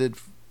intended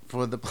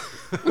for the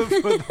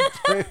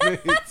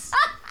playmates.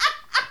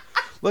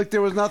 Look,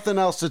 there was nothing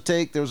else to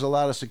take. There was a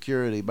lot of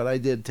security, but I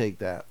did take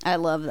that. I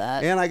love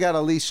that. And I got a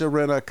Lisa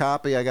Rinna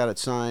copy. I got it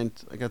signed.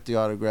 I got the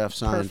autograph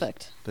signed.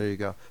 Perfect. There you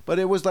go. But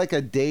it was like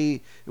a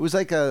day. It was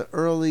like a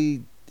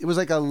early It was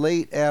like a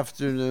late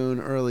afternoon,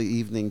 early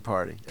evening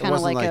party. It Kind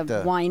of wasn't like a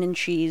the, wine and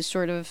cheese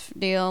sort of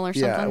deal or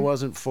something? Yeah, it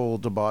wasn't full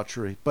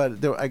debauchery.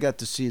 But I got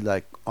to see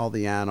like all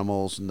the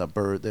animals and the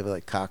bird. They were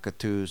like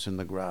cockatoos in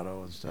the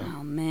grotto and stuff.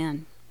 Oh,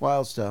 man.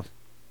 Wild stuff.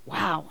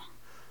 Wow.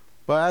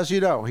 But as you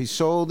know, he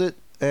sold it,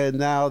 and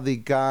now the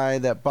guy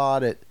that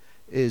bought it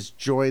is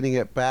joining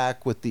it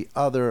back with the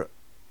other.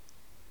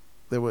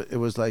 It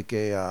was like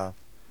a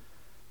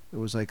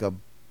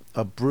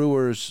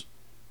brewer's,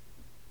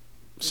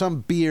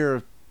 some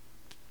beer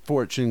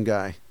fortune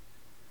guy.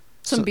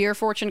 Some beer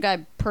fortune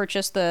guy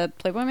purchased the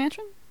Playboy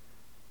Mansion?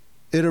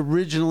 It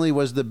originally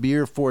was the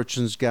beer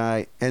fortunes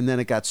guy, and then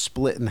it got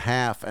split in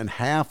half, and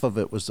half of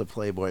it was the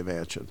Playboy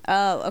Mansion.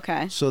 Oh,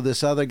 okay. So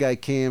this other guy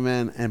came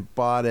in and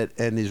bought it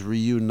and is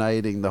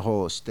reuniting the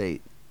whole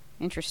estate.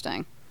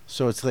 Interesting.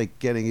 So it's like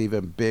getting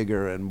even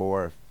bigger and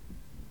more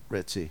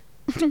ritzy.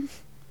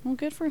 Well,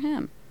 good for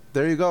him.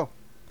 There you go.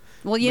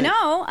 Well, you've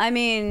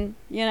taken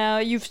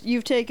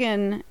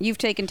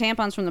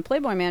tampons from the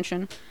Playboy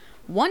Mansion.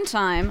 One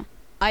time,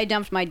 I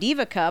dumped my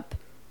Diva cup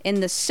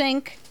in the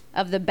sink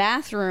of the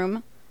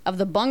bathroom of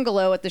the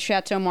bungalow at the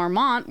Chateau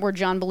Marmont where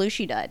John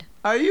Belushi died.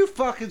 Are you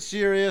fucking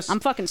serious? I'm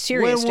fucking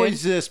serious, When dude.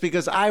 was this?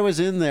 Because I was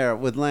in there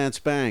with Lance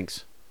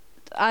Banks.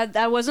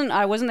 I wasn't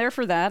there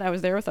for that. I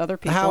was there with other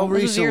people. How This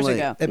was recently? years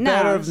ago. It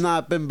better have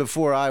not been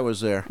before I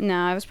was there.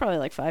 No, it was probably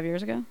like 5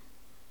 years ago.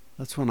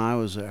 That's when I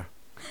was there.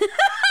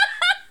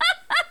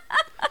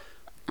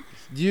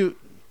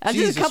 That's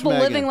Jesus, just a couple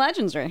Megan. living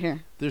legends right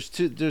here. There's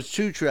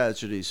two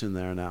tragedies in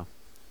there now.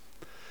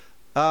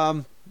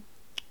 I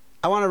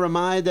want to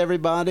remind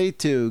everybody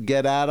to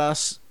get at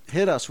us,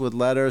 hit us with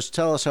letters,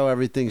 tell us how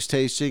everything's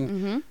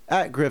tasting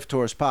at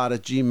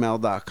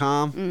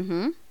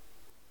grifthorspod@gmail.com.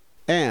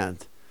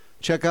 And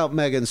check out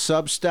Megan's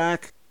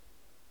Substack.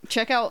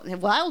 Check out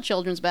Wild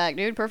Children's back,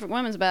 dude. Perfect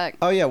Women's back.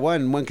 Oh yeah,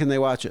 when can they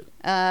watch it?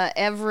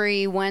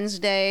 Every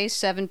Wednesday,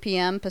 7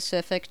 p.m.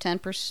 Pacific, 10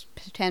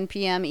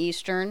 p.m.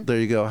 Eastern. There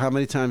you go. How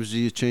many times do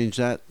you change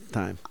that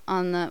time?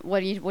 On the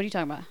what are you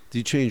talking about? Do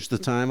you change the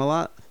time a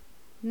lot?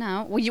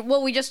 No.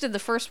 We just did the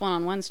first one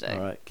on Wednesday.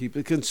 All right, keep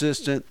it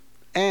consistent.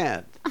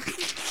 And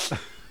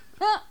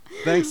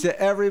thanks to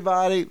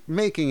everybody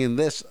making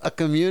this a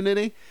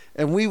community.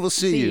 And we will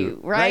see you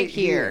right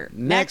here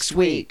next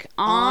week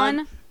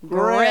on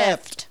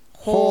Grift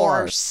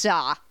Horse.